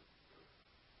hosts?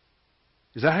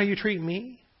 Is that how you treat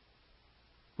me?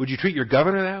 Would you treat your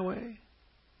governor that way?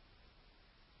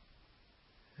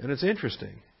 And it's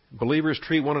interesting. Believers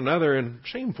treat one another in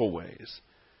shameful ways.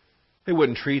 They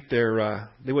wouldn't treat their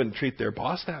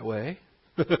boss that way.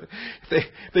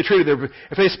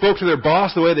 If they spoke to their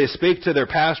boss the way they speak to their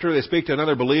pastor, they speak to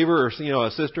another believer or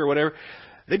a sister or whatever,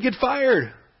 they'd get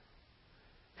fired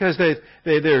because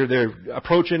they're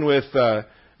approaching with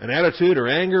an attitude or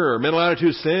anger or mental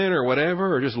attitude sin or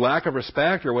whatever, or just lack of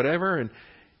respect or whatever. And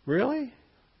really,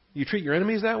 you treat your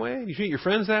enemies that way? You treat your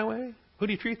friends that way? Who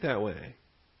do you treat that way?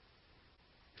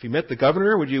 If you met the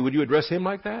governor, would you address him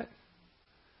like that?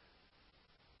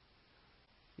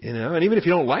 And even if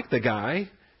you don't like the guy,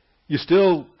 you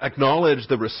still acknowledge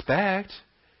the respect.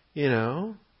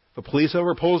 If a police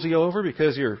officer pulls you over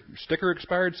because your sticker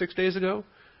expired 6 days ago,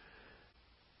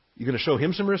 you going to show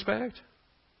him some respect?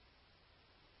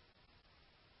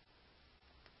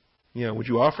 Would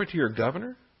you offer it to your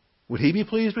governor? Would he be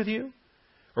pleased with you?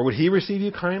 Or would he receive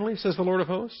you kindly, says the Lord of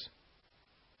hosts?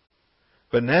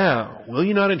 But now, will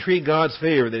you not entreat God's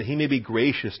favor that he may be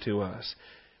gracious to us?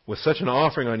 With such an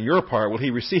offering on your part, will he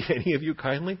receive any of you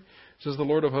kindly, says the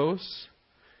Lord of hosts?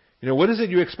 What is it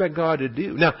you expect God to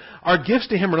do? Now, our gifts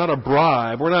to him are not a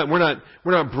bribe. We're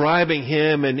not bribing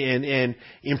him and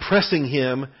impressing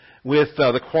him with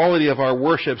the quality of our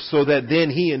worship, so that then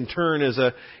he in turn is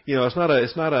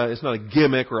it's not a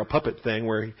gimmick or a puppet thing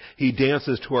where he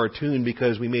dances to our tune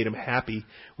because we made him happy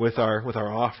with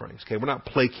our offerings. Okay, we're not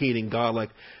placating God like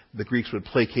the Greeks would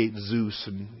placate Zeus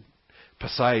and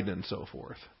Poseidon and so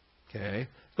forth. Okay,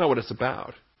 it's not what it's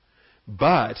about.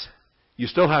 But you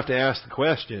still have to ask the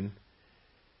question,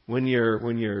 when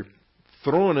you're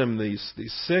throwing him these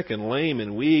sick and lame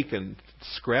and weak and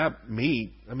scrap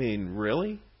meat,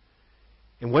 really?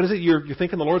 And what is it you're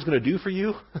thinking the Lord's going to do for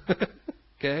you?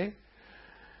 Okay?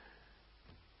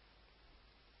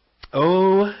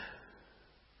 Oh,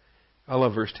 I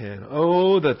love verse 10.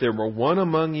 Oh, that there were one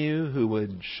among you who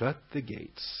would shut the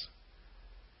gates.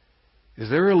 Is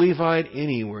there a Levite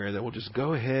anywhere that will just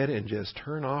go ahead and just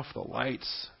turn off the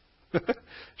lights?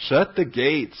 Shut the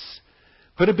gates.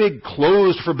 Put a big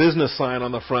closed for business sign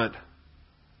on the front.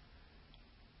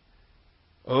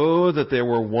 Oh, that there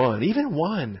were one, even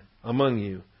one, among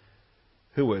you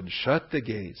who would shut the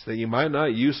gates, that you might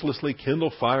not uselessly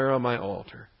kindle fire on my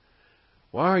altar.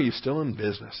 Why are you still in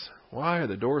business? Why are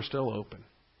the doors still open?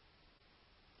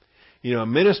 A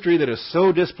ministry that is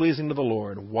so displeasing to the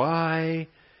Lord, why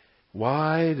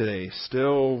do they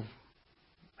still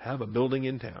have a building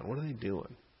in town? What are they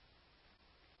doing?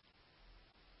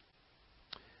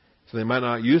 So they might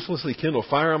not uselessly kindle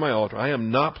fire on my altar. I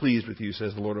am not pleased with you,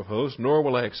 says the Lord of hosts, nor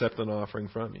will I accept an offering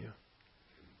from you.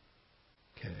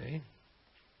 Okay.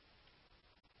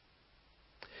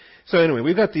 So anyway,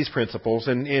 we've got these principles,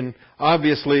 and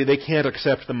obviously they can't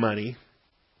accept the money.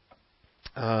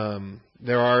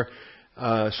 There are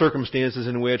circumstances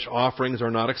in which offerings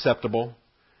are not acceptable.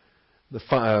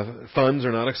 The funds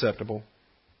are not acceptable.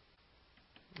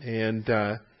 And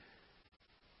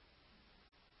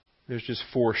there's just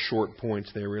 4 short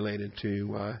points there related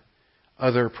to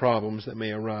other problems that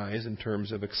may arise in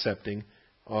terms of accepting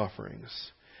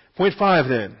offerings. Point 5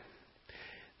 then.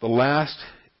 The last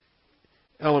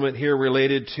element here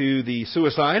related to the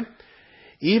suicide.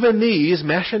 Even these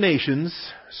machinations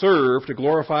serve to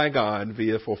glorify God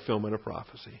via fulfillment of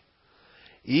prophecy.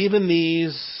 Even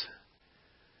these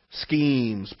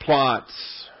schemes, plots,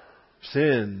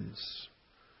 sins,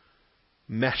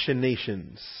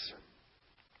 machinations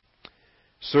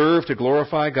serve to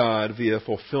glorify God via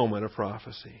fulfillment of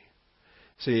prophecy.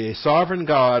 See, a sovereign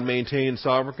God maintains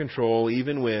sovereign control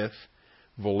even with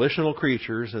volitional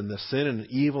creatures and the sin and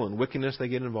evil and wickedness they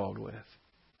get involved with.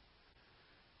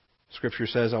 Scripture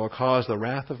says, I will cause the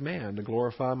wrath of man to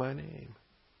glorify my name.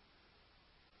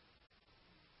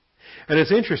 And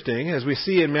it's interesting, as we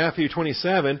see in Matthew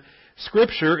 27,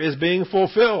 Scripture is being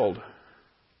fulfilled.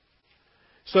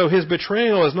 So his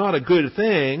betrayal is not a good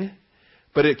thing,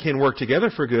 but it can work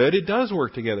together for good. It does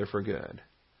work together for good.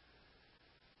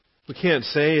 We can't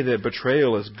say that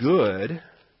betrayal is good,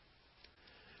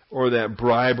 or that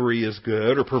bribery is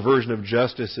good, or perversion of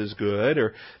justice is good,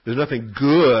 or there's nothing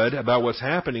good about what's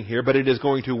happening here, but it is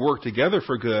going to work together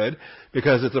for good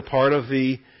because it's a part of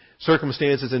the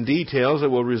circumstances and details that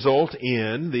will result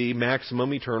in the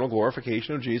maximum eternal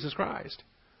glorification of Jesus Christ.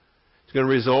 It's going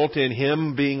to result in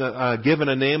Him being given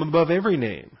a name above every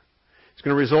name. It's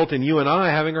going to result in you and I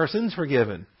having our sins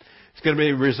forgiven. It's going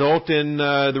to result in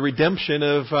the redemption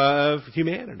of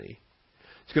humanity.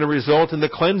 It's going to result in the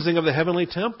cleansing of the heavenly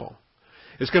temple.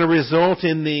 It's going to result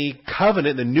in the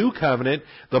covenant, the new covenant,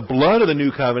 the blood of the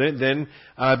new covenant, then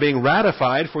being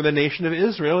ratified for the nation of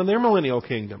Israel in their millennial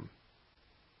kingdom.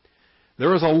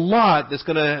 There is a lot that's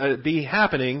going to be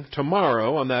happening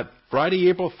tomorrow on that Friday,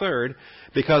 April 3rd,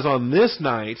 because on this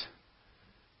night,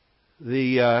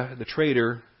 the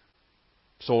traitor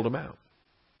sold him out.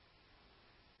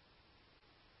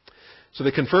 So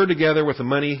they conferred together with the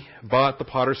money, bought the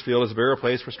potter's field as a burial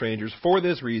place for strangers. For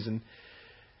this reason,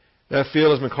 that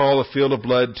field has been called the field of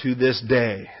blood to this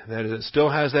day. That is, it still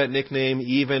has that nickname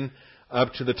even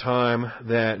up to the time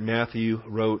that Matthew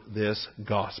wrote this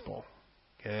gospel.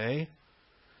 Okay?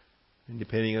 And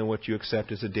depending on what you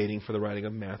accept as a dating for the writing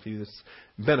of Matthew, it's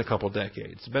been a couple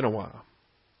decades. It's been a while.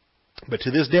 But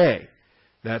to this day,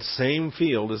 that same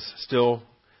field is still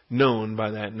known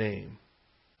by that name.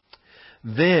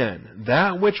 Then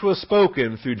that which was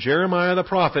spoken through Jeremiah the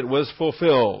prophet was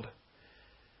fulfilled.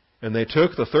 And they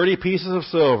took the 30 pieces of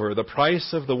silver, the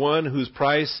price of the one whose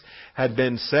price had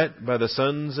been set by the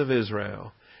sons of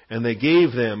Israel, and they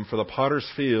gave them for the potter's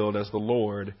field as the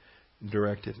Lord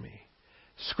directed me.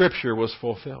 Scripture was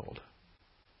fulfilled.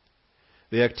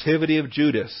 The activity of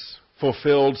Judas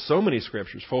fulfilled so many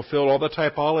scriptures, fulfilled all the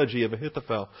typology of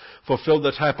Ahithophel, fulfilled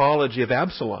the typology of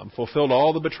Absalom, fulfilled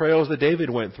all the betrayals that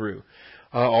David went through.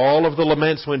 All of the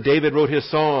laments when David wrote his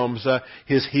Psalms,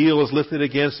 his heel is lifted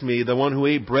against me, the one who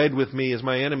ate bread with me is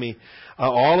my enemy.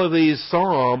 All of these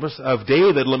Psalms of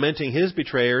David lamenting his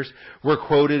betrayers were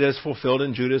quoted as fulfilled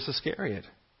in Judas Iscariot.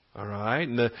 All right?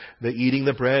 And the eating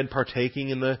the bread, partaking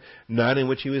in the night in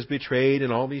which he was betrayed,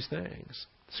 and all these things.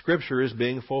 Scripture is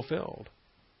being fulfilled.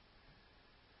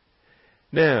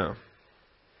 Now,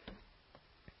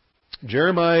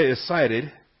 Jeremiah is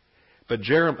cited, but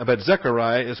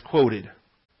Zechariah is quoted.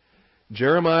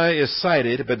 Jeremiah is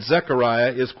cited, but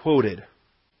Zechariah is quoted.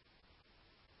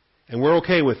 And we're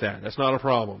okay with that. That's not a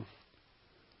problem.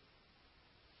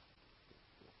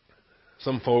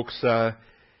 Some folks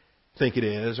think it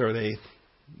is, or they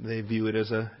view it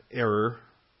as an error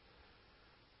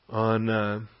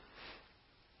on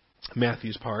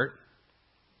Matthew's part.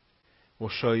 We'll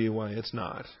show you why it's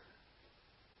not.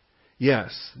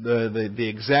 Yes, the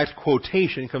exact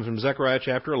quotation comes from Zechariah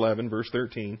chapter 11, verse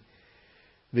 13.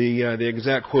 The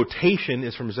exact quotation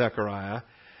is from Zechariah,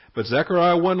 but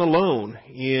Zechariah wasn't alone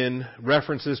in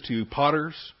references to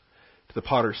potters, to the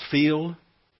potter's field.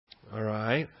 All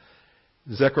right.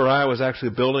 Zechariah was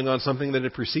actually building on something that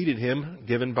had preceded him,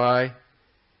 given by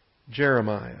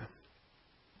Jeremiah.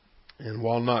 And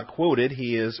while not quoted,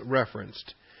 he is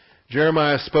referenced.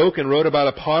 Jeremiah spoke and wrote about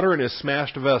a potter and his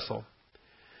smashed vessel.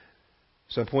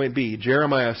 So point B,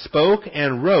 Jeremiah spoke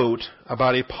and wrote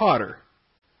about a potter.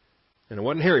 And it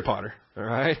wasn't Harry Potter, all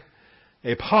right?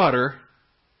 A potter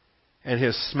and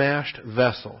his smashed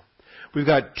vessel. We've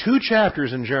got 2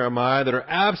 chapters in Jeremiah that are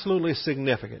absolutely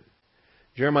significant.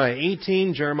 Jeremiah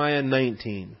 18, Jeremiah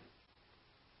 19.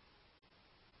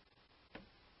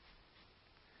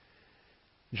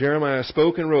 Jeremiah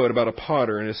spoke and wrote about a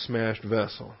potter and his smashed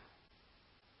vessel.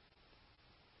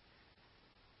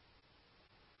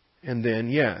 And then,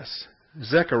 yes,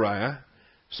 Zechariah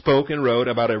spoke and wrote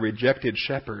about a rejected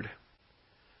shepherd.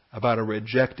 About a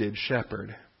rejected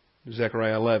shepherd.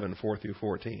 Zechariah 11, 4 through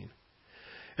 14.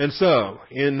 And so,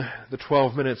 in the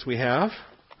 12 minutes we have,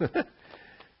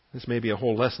 this may be a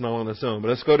whole lesson all on its own, but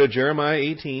let's go to Jeremiah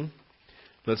 18.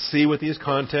 Let's see what these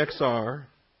contexts are.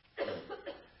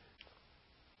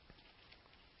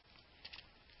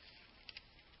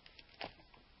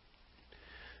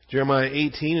 Jeremiah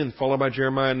 18 and followed by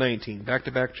Jeremiah 19.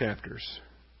 Back-to-back chapters.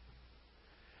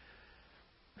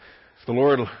 If the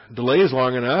Lord delays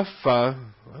long enough,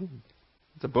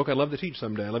 it's a book I'd love to teach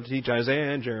someday. I'd love to teach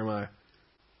Isaiah and Jeremiah.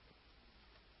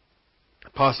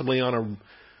 Possibly on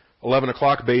a 11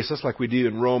 o'clock basis like we do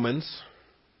in Romans.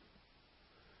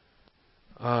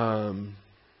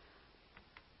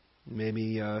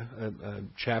 Maybe a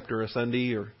chapter a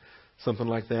Sunday or something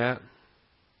like that.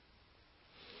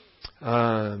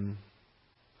 I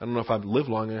don't know if I'd live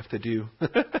long enough to do.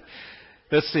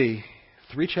 Let's see.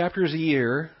 3 chapters a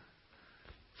year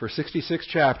for 66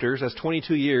 chapters. That's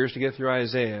 22 years to get through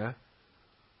Isaiah.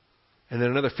 And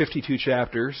then another 52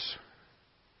 chapters.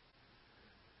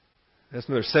 That's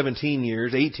another 17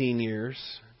 years, 18 years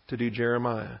to do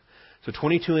Jeremiah. So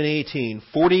 22 and 18,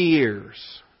 40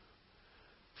 years.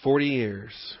 40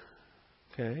 years.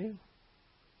 Okay.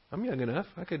 I'm young enough.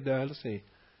 I could, let's see.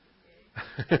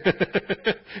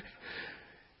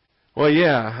 Well,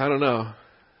 yeah, I don't know.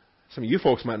 Some of you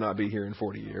folks might not be here in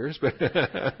 40 years, but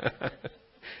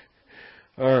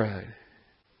all right.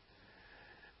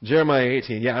 Jeremiah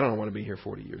 18. Yeah, I don't want to be here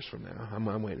 40 years from now.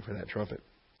 I'm waiting for that trumpet.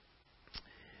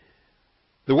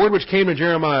 The word which came to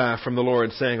Jeremiah from the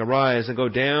Lord, saying, Arise and go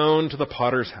down to the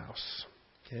potter's house.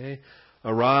 Okay?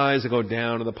 Arise and go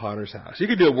down to the potter's house. You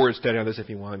could do a word study on this if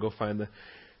you want. Go find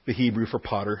the Hebrew for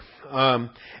potter. And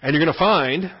you're going to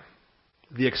find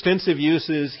the extensive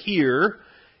uses here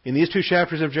in these two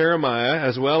chapters of Jeremiah,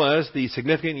 as well as the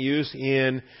significant use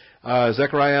in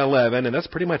Zechariah 11, and that's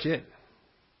pretty much it.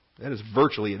 That is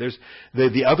virtually it. There's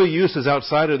the other uses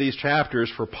outside of these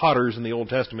chapters for potters in the Old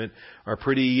Testament are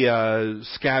pretty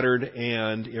scattered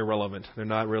and irrelevant. They're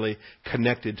not really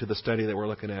connected to the study that we're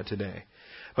looking at today.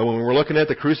 But when we're looking at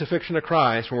the crucifixion of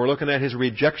Christ, when we're looking at His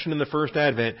rejection in the first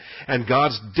advent, and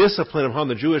God's discipline upon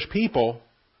the Jewish people,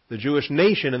 the Jewish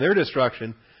nation and their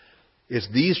destruction, it's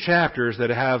these chapters that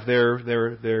have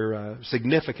their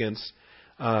significance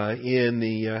in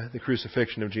the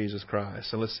crucifixion of Jesus Christ.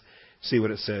 So let's see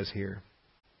what it says here.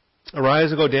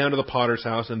 Arise and go down to the potter's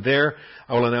house, and there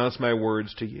I will announce my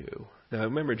words to you. Now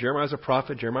remember, Jeremiah's a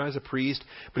prophet, Jeremiah's a priest,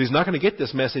 but he's not going to get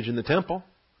this message in the temple.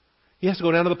 He has to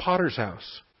go down to the potter's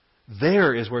house.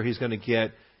 There is where he's going to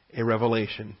get a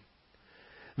revelation.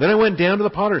 Then I went down to the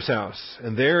potter's house,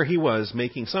 and there he was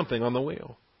making something on the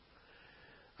wheel.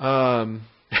 I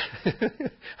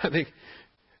think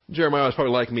Jeremiah was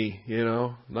probably like me,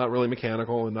 not really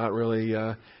mechanical and not really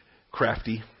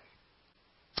crafty.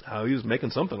 He was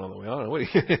making something on the wheel. I don't know what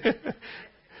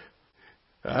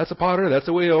that's a potter, that's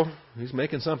a wheel. He's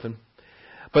making something.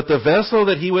 But the vessel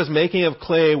that he was making of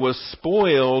clay was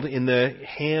spoiled in the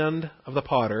hand of the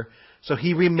potter, so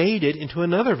he remade it into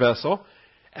another vessel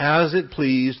as it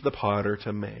pleased the potter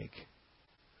to make.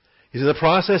 He's in the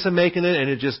process of making it, and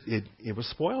it was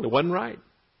spoiled. It wasn't right.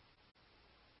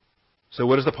 So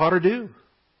what does the potter do?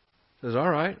 He says, all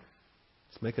right,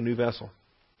 let's make a new vessel.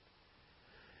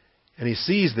 And he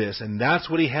sees this, and that's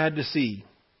what he had to see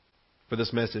for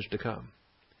this message to come.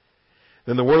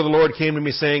 Then the word of the Lord came to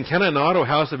me, saying, Can I not, O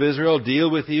house of Israel,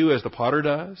 deal with you as the potter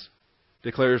does?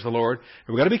 Declares the Lord. And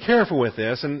we've got to be careful with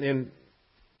this, and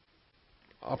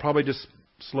I'll probably just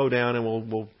slow down, and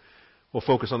we'll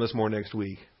focus on this more next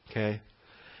week. Okay?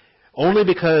 Only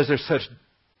because there's such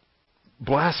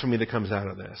blasphemy that comes out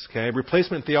of this. Okay?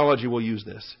 Replacement theology will use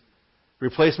this.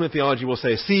 Replacement theology will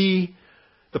say, see,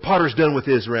 the potter's done with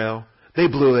Israel. They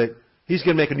blew it. He's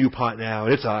going to make a new pot now,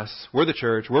 and it's us. We're the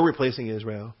church. We're replacing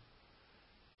Israel.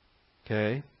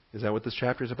 Okay? Is that what this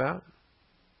chapter is about?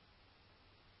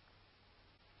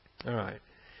 All right.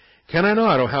 Can I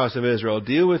not, O house of Israel,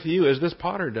 deal with you as this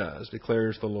potter does,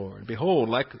 declares the Lord. Behold,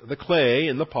 like the clay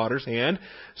in the potter's hand,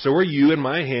 so are you in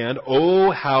my hand,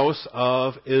 O house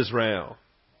of Israel.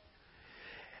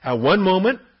 At one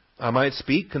moment, I might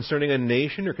speak concerning a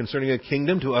nation or concerning a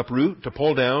kingdom to uproot, to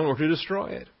pull down, or to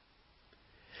destroy it.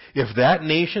 If that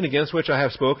nation against which I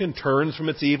have spoken turns from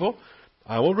its evil,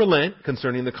 I will relent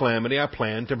concerning the calamity I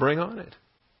plan to bring on it.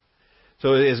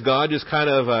 So is God just kind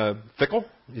of fickle?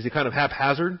 Is He kind of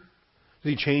haphazard? Does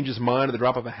He change His mind at the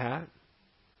drop of a hat?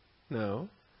 No.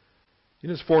 In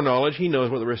His foreknowledge, He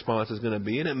knows what the response is going to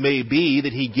be. And it may be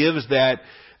that He gives that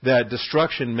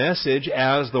destruction message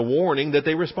as the warning that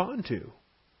they respond to.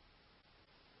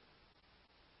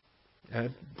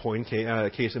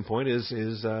 Case in point is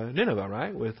Nineveh,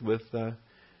 right? With the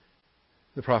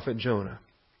prophet Jonah.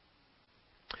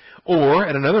 Or,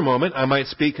 at another moment, I might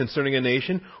speak concerning a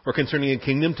nation or concerning a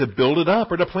kingdom to build it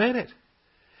up or to plant it.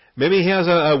 Maybe He has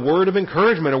a word of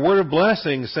encouragement, a word of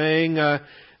blessing, saying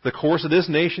the course of this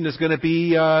nation is going to be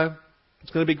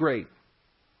it's going to be great.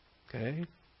 Okay,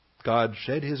 God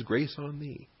shed His grace on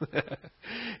thee.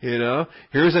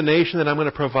 Here's a nation that I'm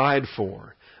going to provide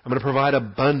for. I'm going to provide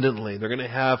abundantly. They're going to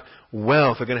have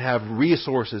wealth. They're going to have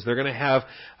resources. They're going to have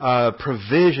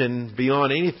provision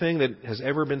beyond anything that has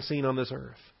ever been seen on this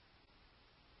earth.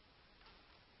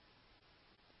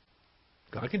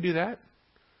 God can do that.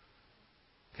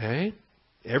 Okay?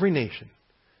 Every nation,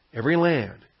 every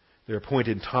land, their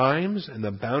appointed times and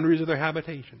the boundaries of their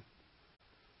habitation.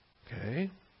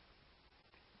 Okay?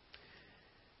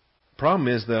 Problem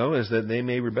is, though, is that they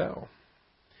may rebel.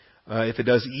 If it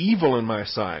does evil in my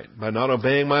sight by not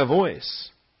obeying my voice,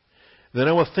 then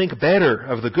I will think better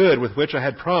of the good with which I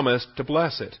had promised to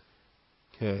bless it.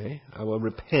 Okay? I will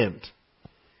repent.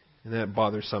 And that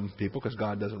bothers some people because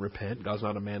God doesn't repent. God's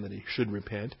not a man that He should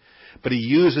repent. But He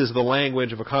uses the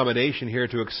language of accommodation here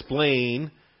to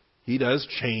explain He does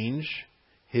change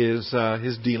His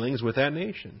dealings with that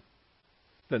nation.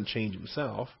 Doesn't change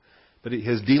Himself, But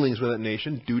his dealings with that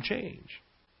nation do change.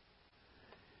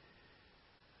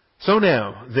 So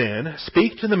now, then,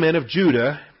 speak to the men of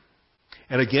Judah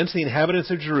and against the inhabitants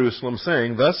of Jerusalem,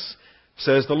 saying, Thus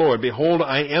says the Lord, Behold,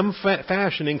 I am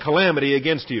fashioning calamity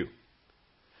against you.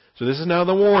 So this is now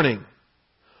the warning.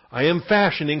 I am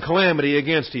fashioning calamity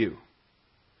against you.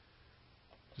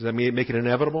 Does that mean make it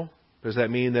inevitable? Does that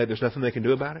mean that there's nothing they can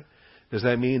do about it? Does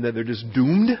that mean that they're just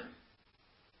doomed?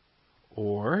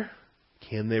 Or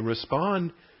can they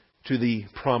respond to the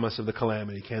promise of the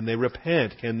calamity? Can they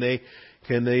repent? Can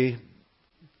they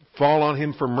fall on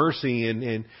Him for mercy?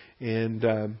 And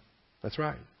that's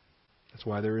right. That's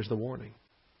why there is the warning.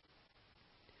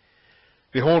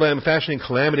 Behold, I am fashioning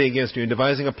calamity against you and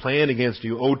devising a plan against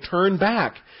you. Oh, turn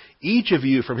back, each of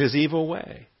you, from his evil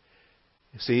way.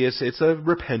 You see, it's a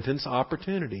repentance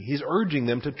opportunity. He's urging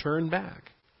them to turn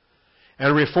back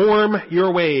and reform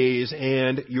your ways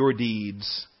and your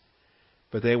deeds.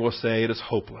 But they will say, it is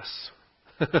hopeless.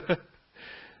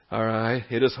 All right,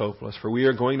 it is hopeless, for we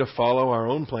are going to follow our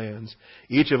own plans.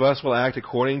 Each of us will act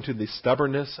according to the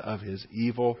stubbornness of his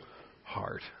evil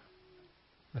heart.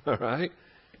 All right?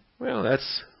 Well,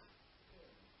 that's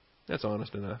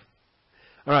honest enough.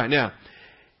 All right, now,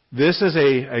 this is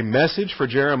a message for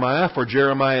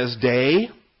Jeremiah's day.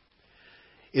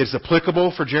 It's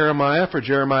applicable for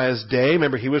Jeremiah's day.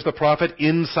 Remember, he was the prophet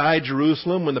inside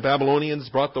Jerusalem when the Babylonians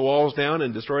brought the walls down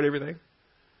and destroyed everything.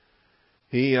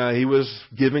 He was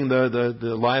giving the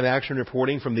live action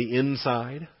reporting from the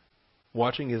inside,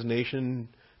 watching his nation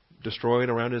destroyed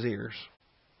around his ears.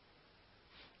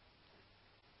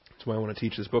 That's why I want to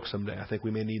teach this book someday. I think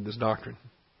we may need this doctrine.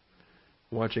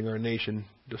 Watching our nation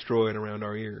destroyed around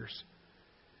our ears.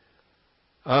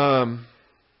 But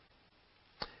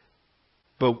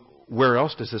where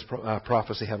else does this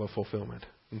prophecy have a fulfillment?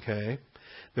 Okay,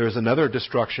 there's another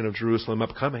destruction of Jerusalem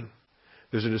upcoming.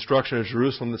 There's a destruction of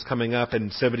Jerusalem that's coming up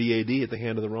in 70 A.D. at the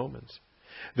hand of the Romans.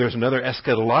 There's another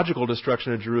eschatological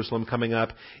destruction of Jerusalem coming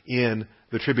up in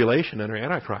the tribulation under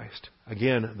Antichrist.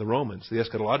 Again, the Romans, the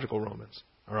eschatological Romans.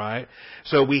 All right?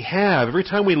 So we have, every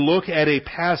time we look at a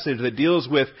passage that deals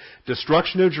with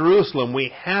destruction of Jerusalem,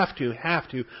 we have to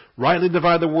rightly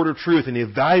divide the word of truth and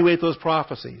evaluate those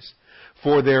prophecies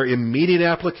for their immediate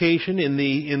application in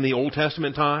the Old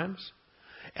Testament times,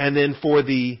 and then for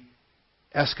the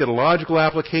eschatological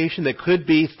application that could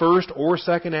be first or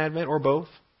second advent or both.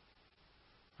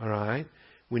 All right?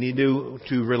 We need to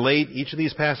relate each of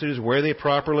these passages where they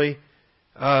properly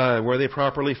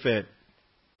fit.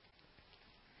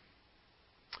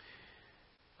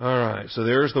 All right, so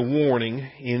there's the warning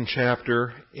in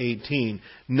chapter 18.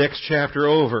 Next chapter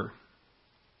over.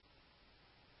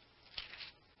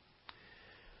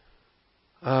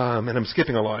 And I'm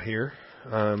skipping a lot here.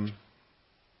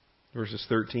 Verses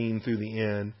 13 through the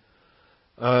end.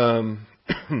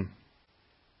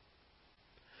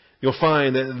 You'll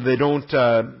find that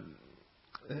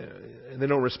they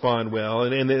don't respond well,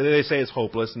 and they say it's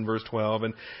hopeless in verse 12,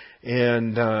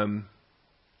 and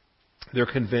they're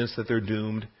convinced that they're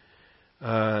doomed.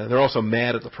 They're also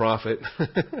mad at the prophet.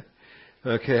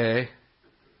 Okay,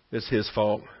 it's his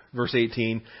fault. Verse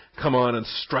 18, come on and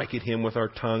strike at him with our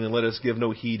tongue, and let us give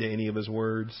no heed to any of his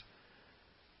words.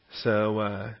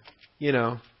 So,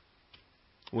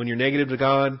 when you're negative to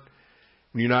God,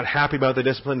 when you're not happy about the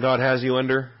discipline God has you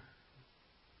under,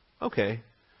 okay,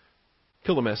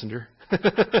 kill the messenger.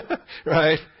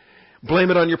 Right? Blame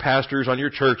it on your pastors, on your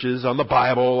churches, on the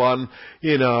Bible, on,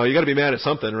 you got to be mad at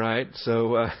something, right?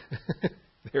 So,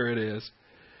 there it is.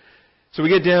 So we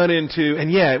get down into,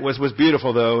 and what's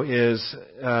beautiful though is,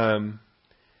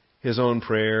 his own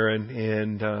prayer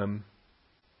and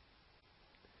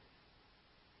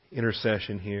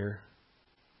intercession here.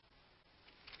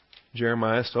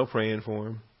 Jeremiah still praying for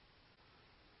him.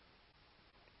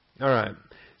 All right.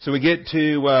 So we get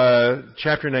to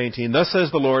chapter 19. Thus says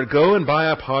the Lord, go and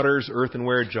buy a potter's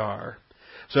earthenware jar.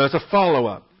 So it's a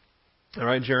follow-up. All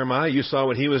right, Jeremiah, you saw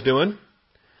what he was doing.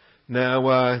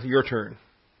 Now your turn.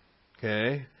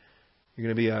 Okay? You're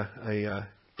going to be a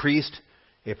priest,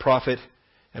 a prophet,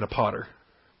 and a potter.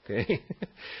 Okay?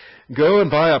 Go and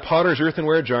buy a potter's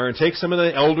earthenware jar and take some of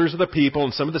the elders of the people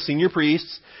and some of the senior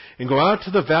priests and go out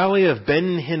to the valley of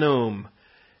Ben Hinnom.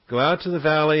 Go out to the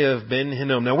valley of Ben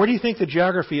Hinnom. Now, where do you think the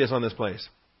geography is on this place?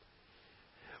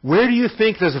 Where do you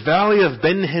think this valley of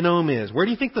Ben Hinnom is? Where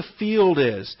do you think the field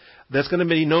is that's going to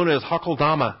be known as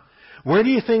Hakeldama? Where do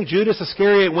you think Judas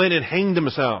Iscariot went and hanged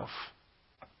himself?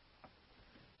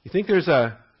 You think there's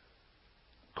a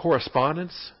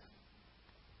correspondence?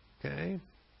 Okay.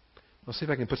 I'll see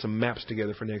if I can put some maps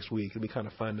together for next week. It'll be kind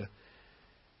of fun to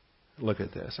look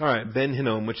at this. All right, Ben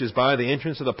Hinnom, which is by the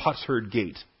entrance of the Potsherd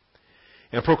Gate.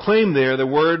 and proclaim there the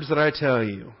words that I tell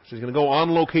you. So he's going to go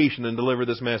on location and deliver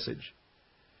this message.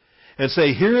 And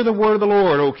say, hear the word of the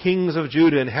Lord, O kings of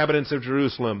Judah, inhabitants of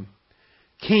Jerusalem.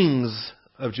 Kings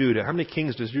of Judah. How many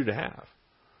kings does Judah have?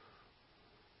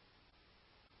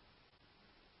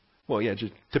 Well, yeah,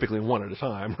 just typically one at a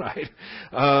time, right?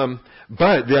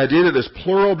 But the idea that there's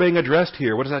plural being addressed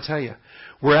here, what does that tell you?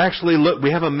 We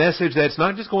have a message that's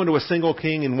not just going to a single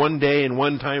king in one day, in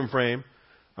one time frame.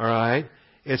 All right?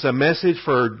 It's a message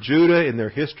for Judah in their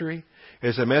history.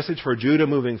 It's a message for Judah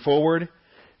moving forward,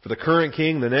 for the current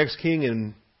king, the next king,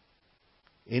 and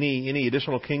any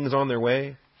additional kings on their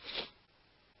way.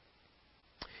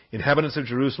 Inhabitants of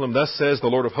Jerusalem, thus says the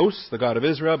Lord of hosts, the God of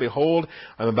Israel, behold,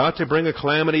 I'm about to bring a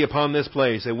calamity upon this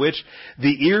place, at which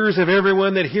the ears of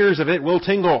everyone that hears of it will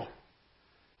tingle.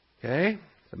 Okay?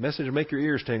 The message will make your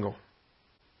ears tingle.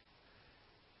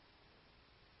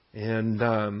 And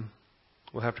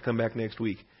we'll have to come back next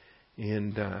week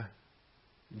and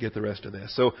get the rest of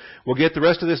this. So we'll get the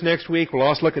rest of this next week. We'll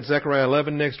also look at Zechariah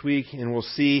 11 next week, and we'll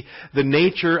see the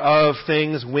nature of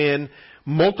things when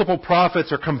multiple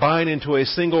prophets are combined into a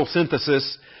single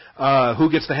synthesis. Who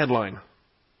gets the headline?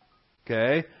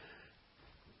 Okay?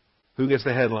 Who gets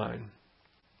the headline?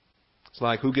 It's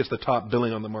like who gets the top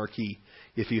billing on the marquee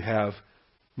if you have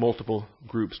multiple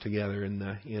groups together in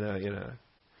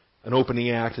an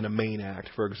opening act and a main act,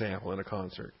 for example, in a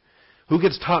concert. Who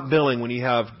gets top billing when you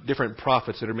have different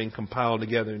prophets that are being compiled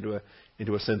together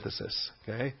into a synthesis?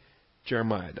 Okay?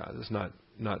 Jeremiah does. It's not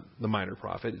the minor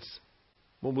prophet.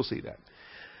 We'll see that.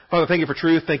 Father, thank you for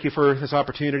truth. Thank you for this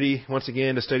opportunity once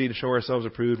again to study, to show ourselves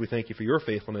approved. We thank you for your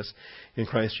faithfulness. In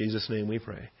Christ Jesus' name we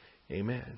pray. Amen.